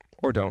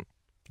 Or don't.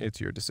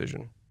 It's your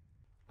decision.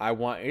 I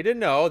want you to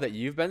know that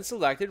you've been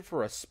selected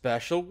for a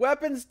special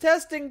weapons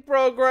testing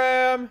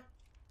program.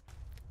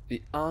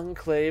 The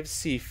Enclave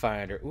Sea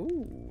Finder.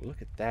 Ooh,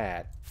 look at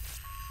that.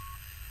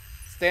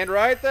 Stand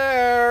right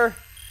there.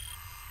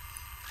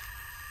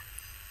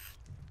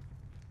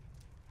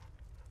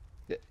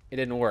 It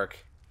didn't work.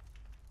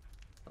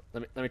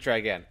 Let me try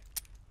again.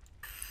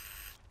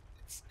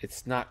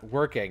 It's not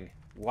working.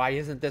 Why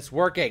isn't this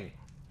working?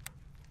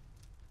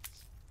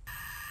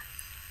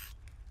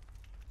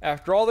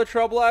 After all the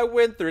trouble I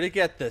went through to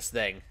get this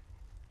thing.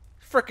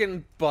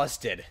 Frickin'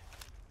 busted.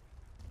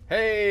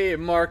 Hey,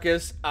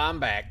 Marcus, I'm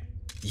back.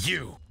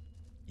 You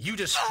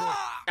destroy.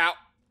 Ow.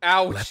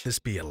 Ouch. Let this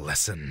be a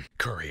lesson,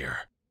 courier.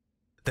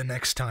 The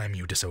next time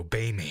you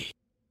disobey me,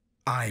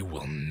 I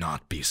will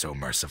not be so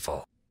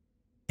merciful.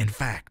 In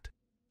fact,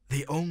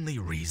 the only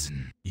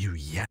reason you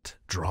yet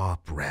draw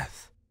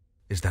breath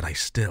is that I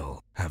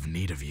still have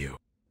need of you.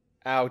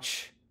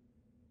 Ouch.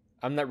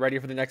 I'm not ready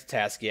for the next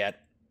task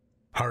yet.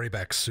 Hurry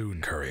back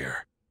soon,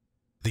 courier.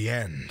 The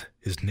end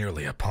is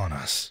nearly upon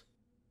us.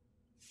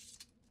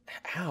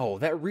 Ow,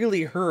 that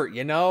really hurt,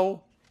 you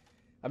know?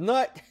 I'm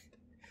not...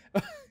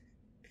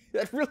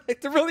 that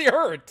really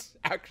hurt,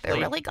 actually. They're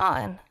really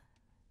gone.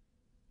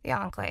 The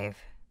Enclave.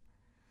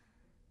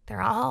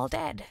 They're all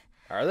dead.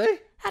 Are they?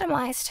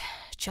 Atomized.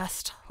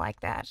 Just like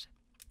that.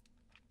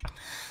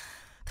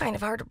 Kind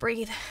of hard to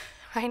breathe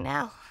right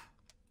now.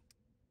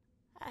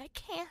 I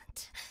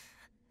can't.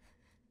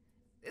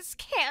 This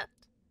can't.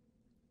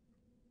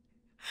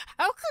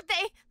 How could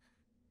they?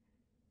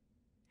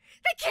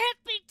 They can't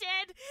be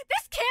dead.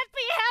 This can't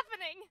be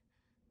happening.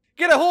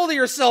 Get a hold of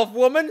yourself,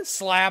 woman.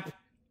 Slap.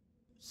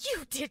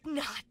 You did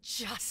not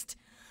just...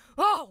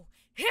 Oh,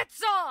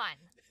 it's on.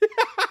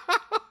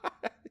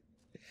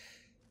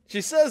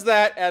 She says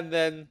that and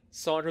then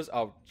saunters...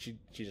 Oh, she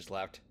just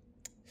left.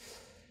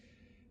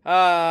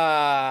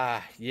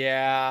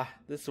 Yeah.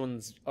 This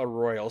one's a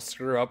royal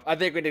screw-up. I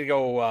think we need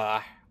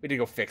to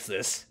go fix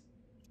this.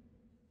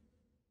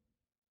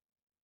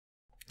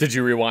 Did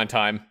you rewind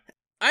time?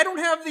 I don't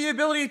have the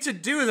ability to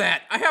do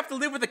that. I have to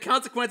live with the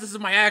consequences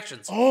of my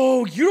actions.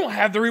 Oh, you don't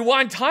have the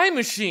rewind time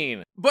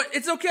machine. But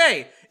it's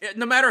okay.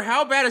 No matter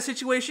how bad a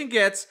situation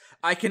gets,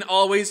 I can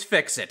always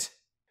fix it.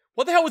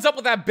 What the hell was up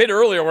with that bit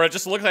earlier where it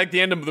just looked like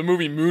the end of the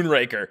movie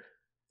Moonraker?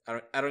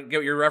 I don't get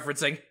what you're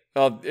referencing.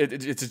 Oh,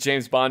 it's a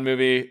James Bond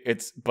movie.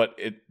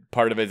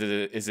 Part of it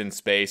is in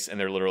space, and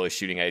they're literally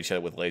shooting at each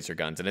other with laser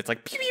guns, and it's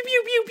like pew pew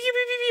pew pew pew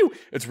pew pew pew.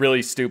 It's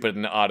really stupid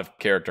and out of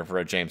character for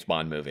a James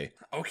Bond movie.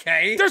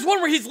 Okay. There's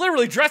one where he's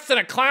literally dressed in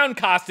a clown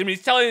costume.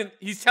 He's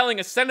telling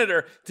a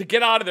senator to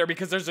get out of there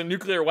because there's a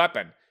nuclear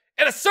weapon.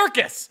 In a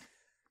circus!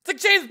 It's like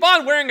James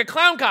Bond wearing a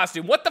clown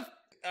costume. What the...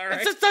 All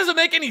right. It just doesn't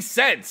make any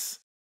sense.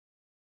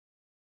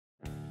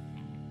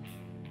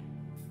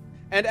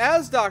 And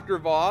as Dr.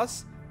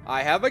 Voss,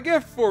 I have a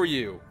gift for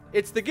you.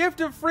 It's the gift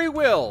of free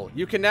will.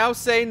 You can now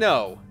say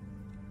no.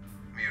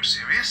 Are you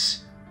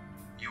serious?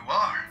 You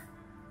are.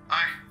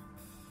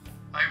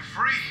 I'm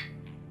free.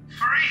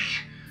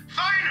 Free!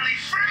 Finally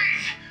free!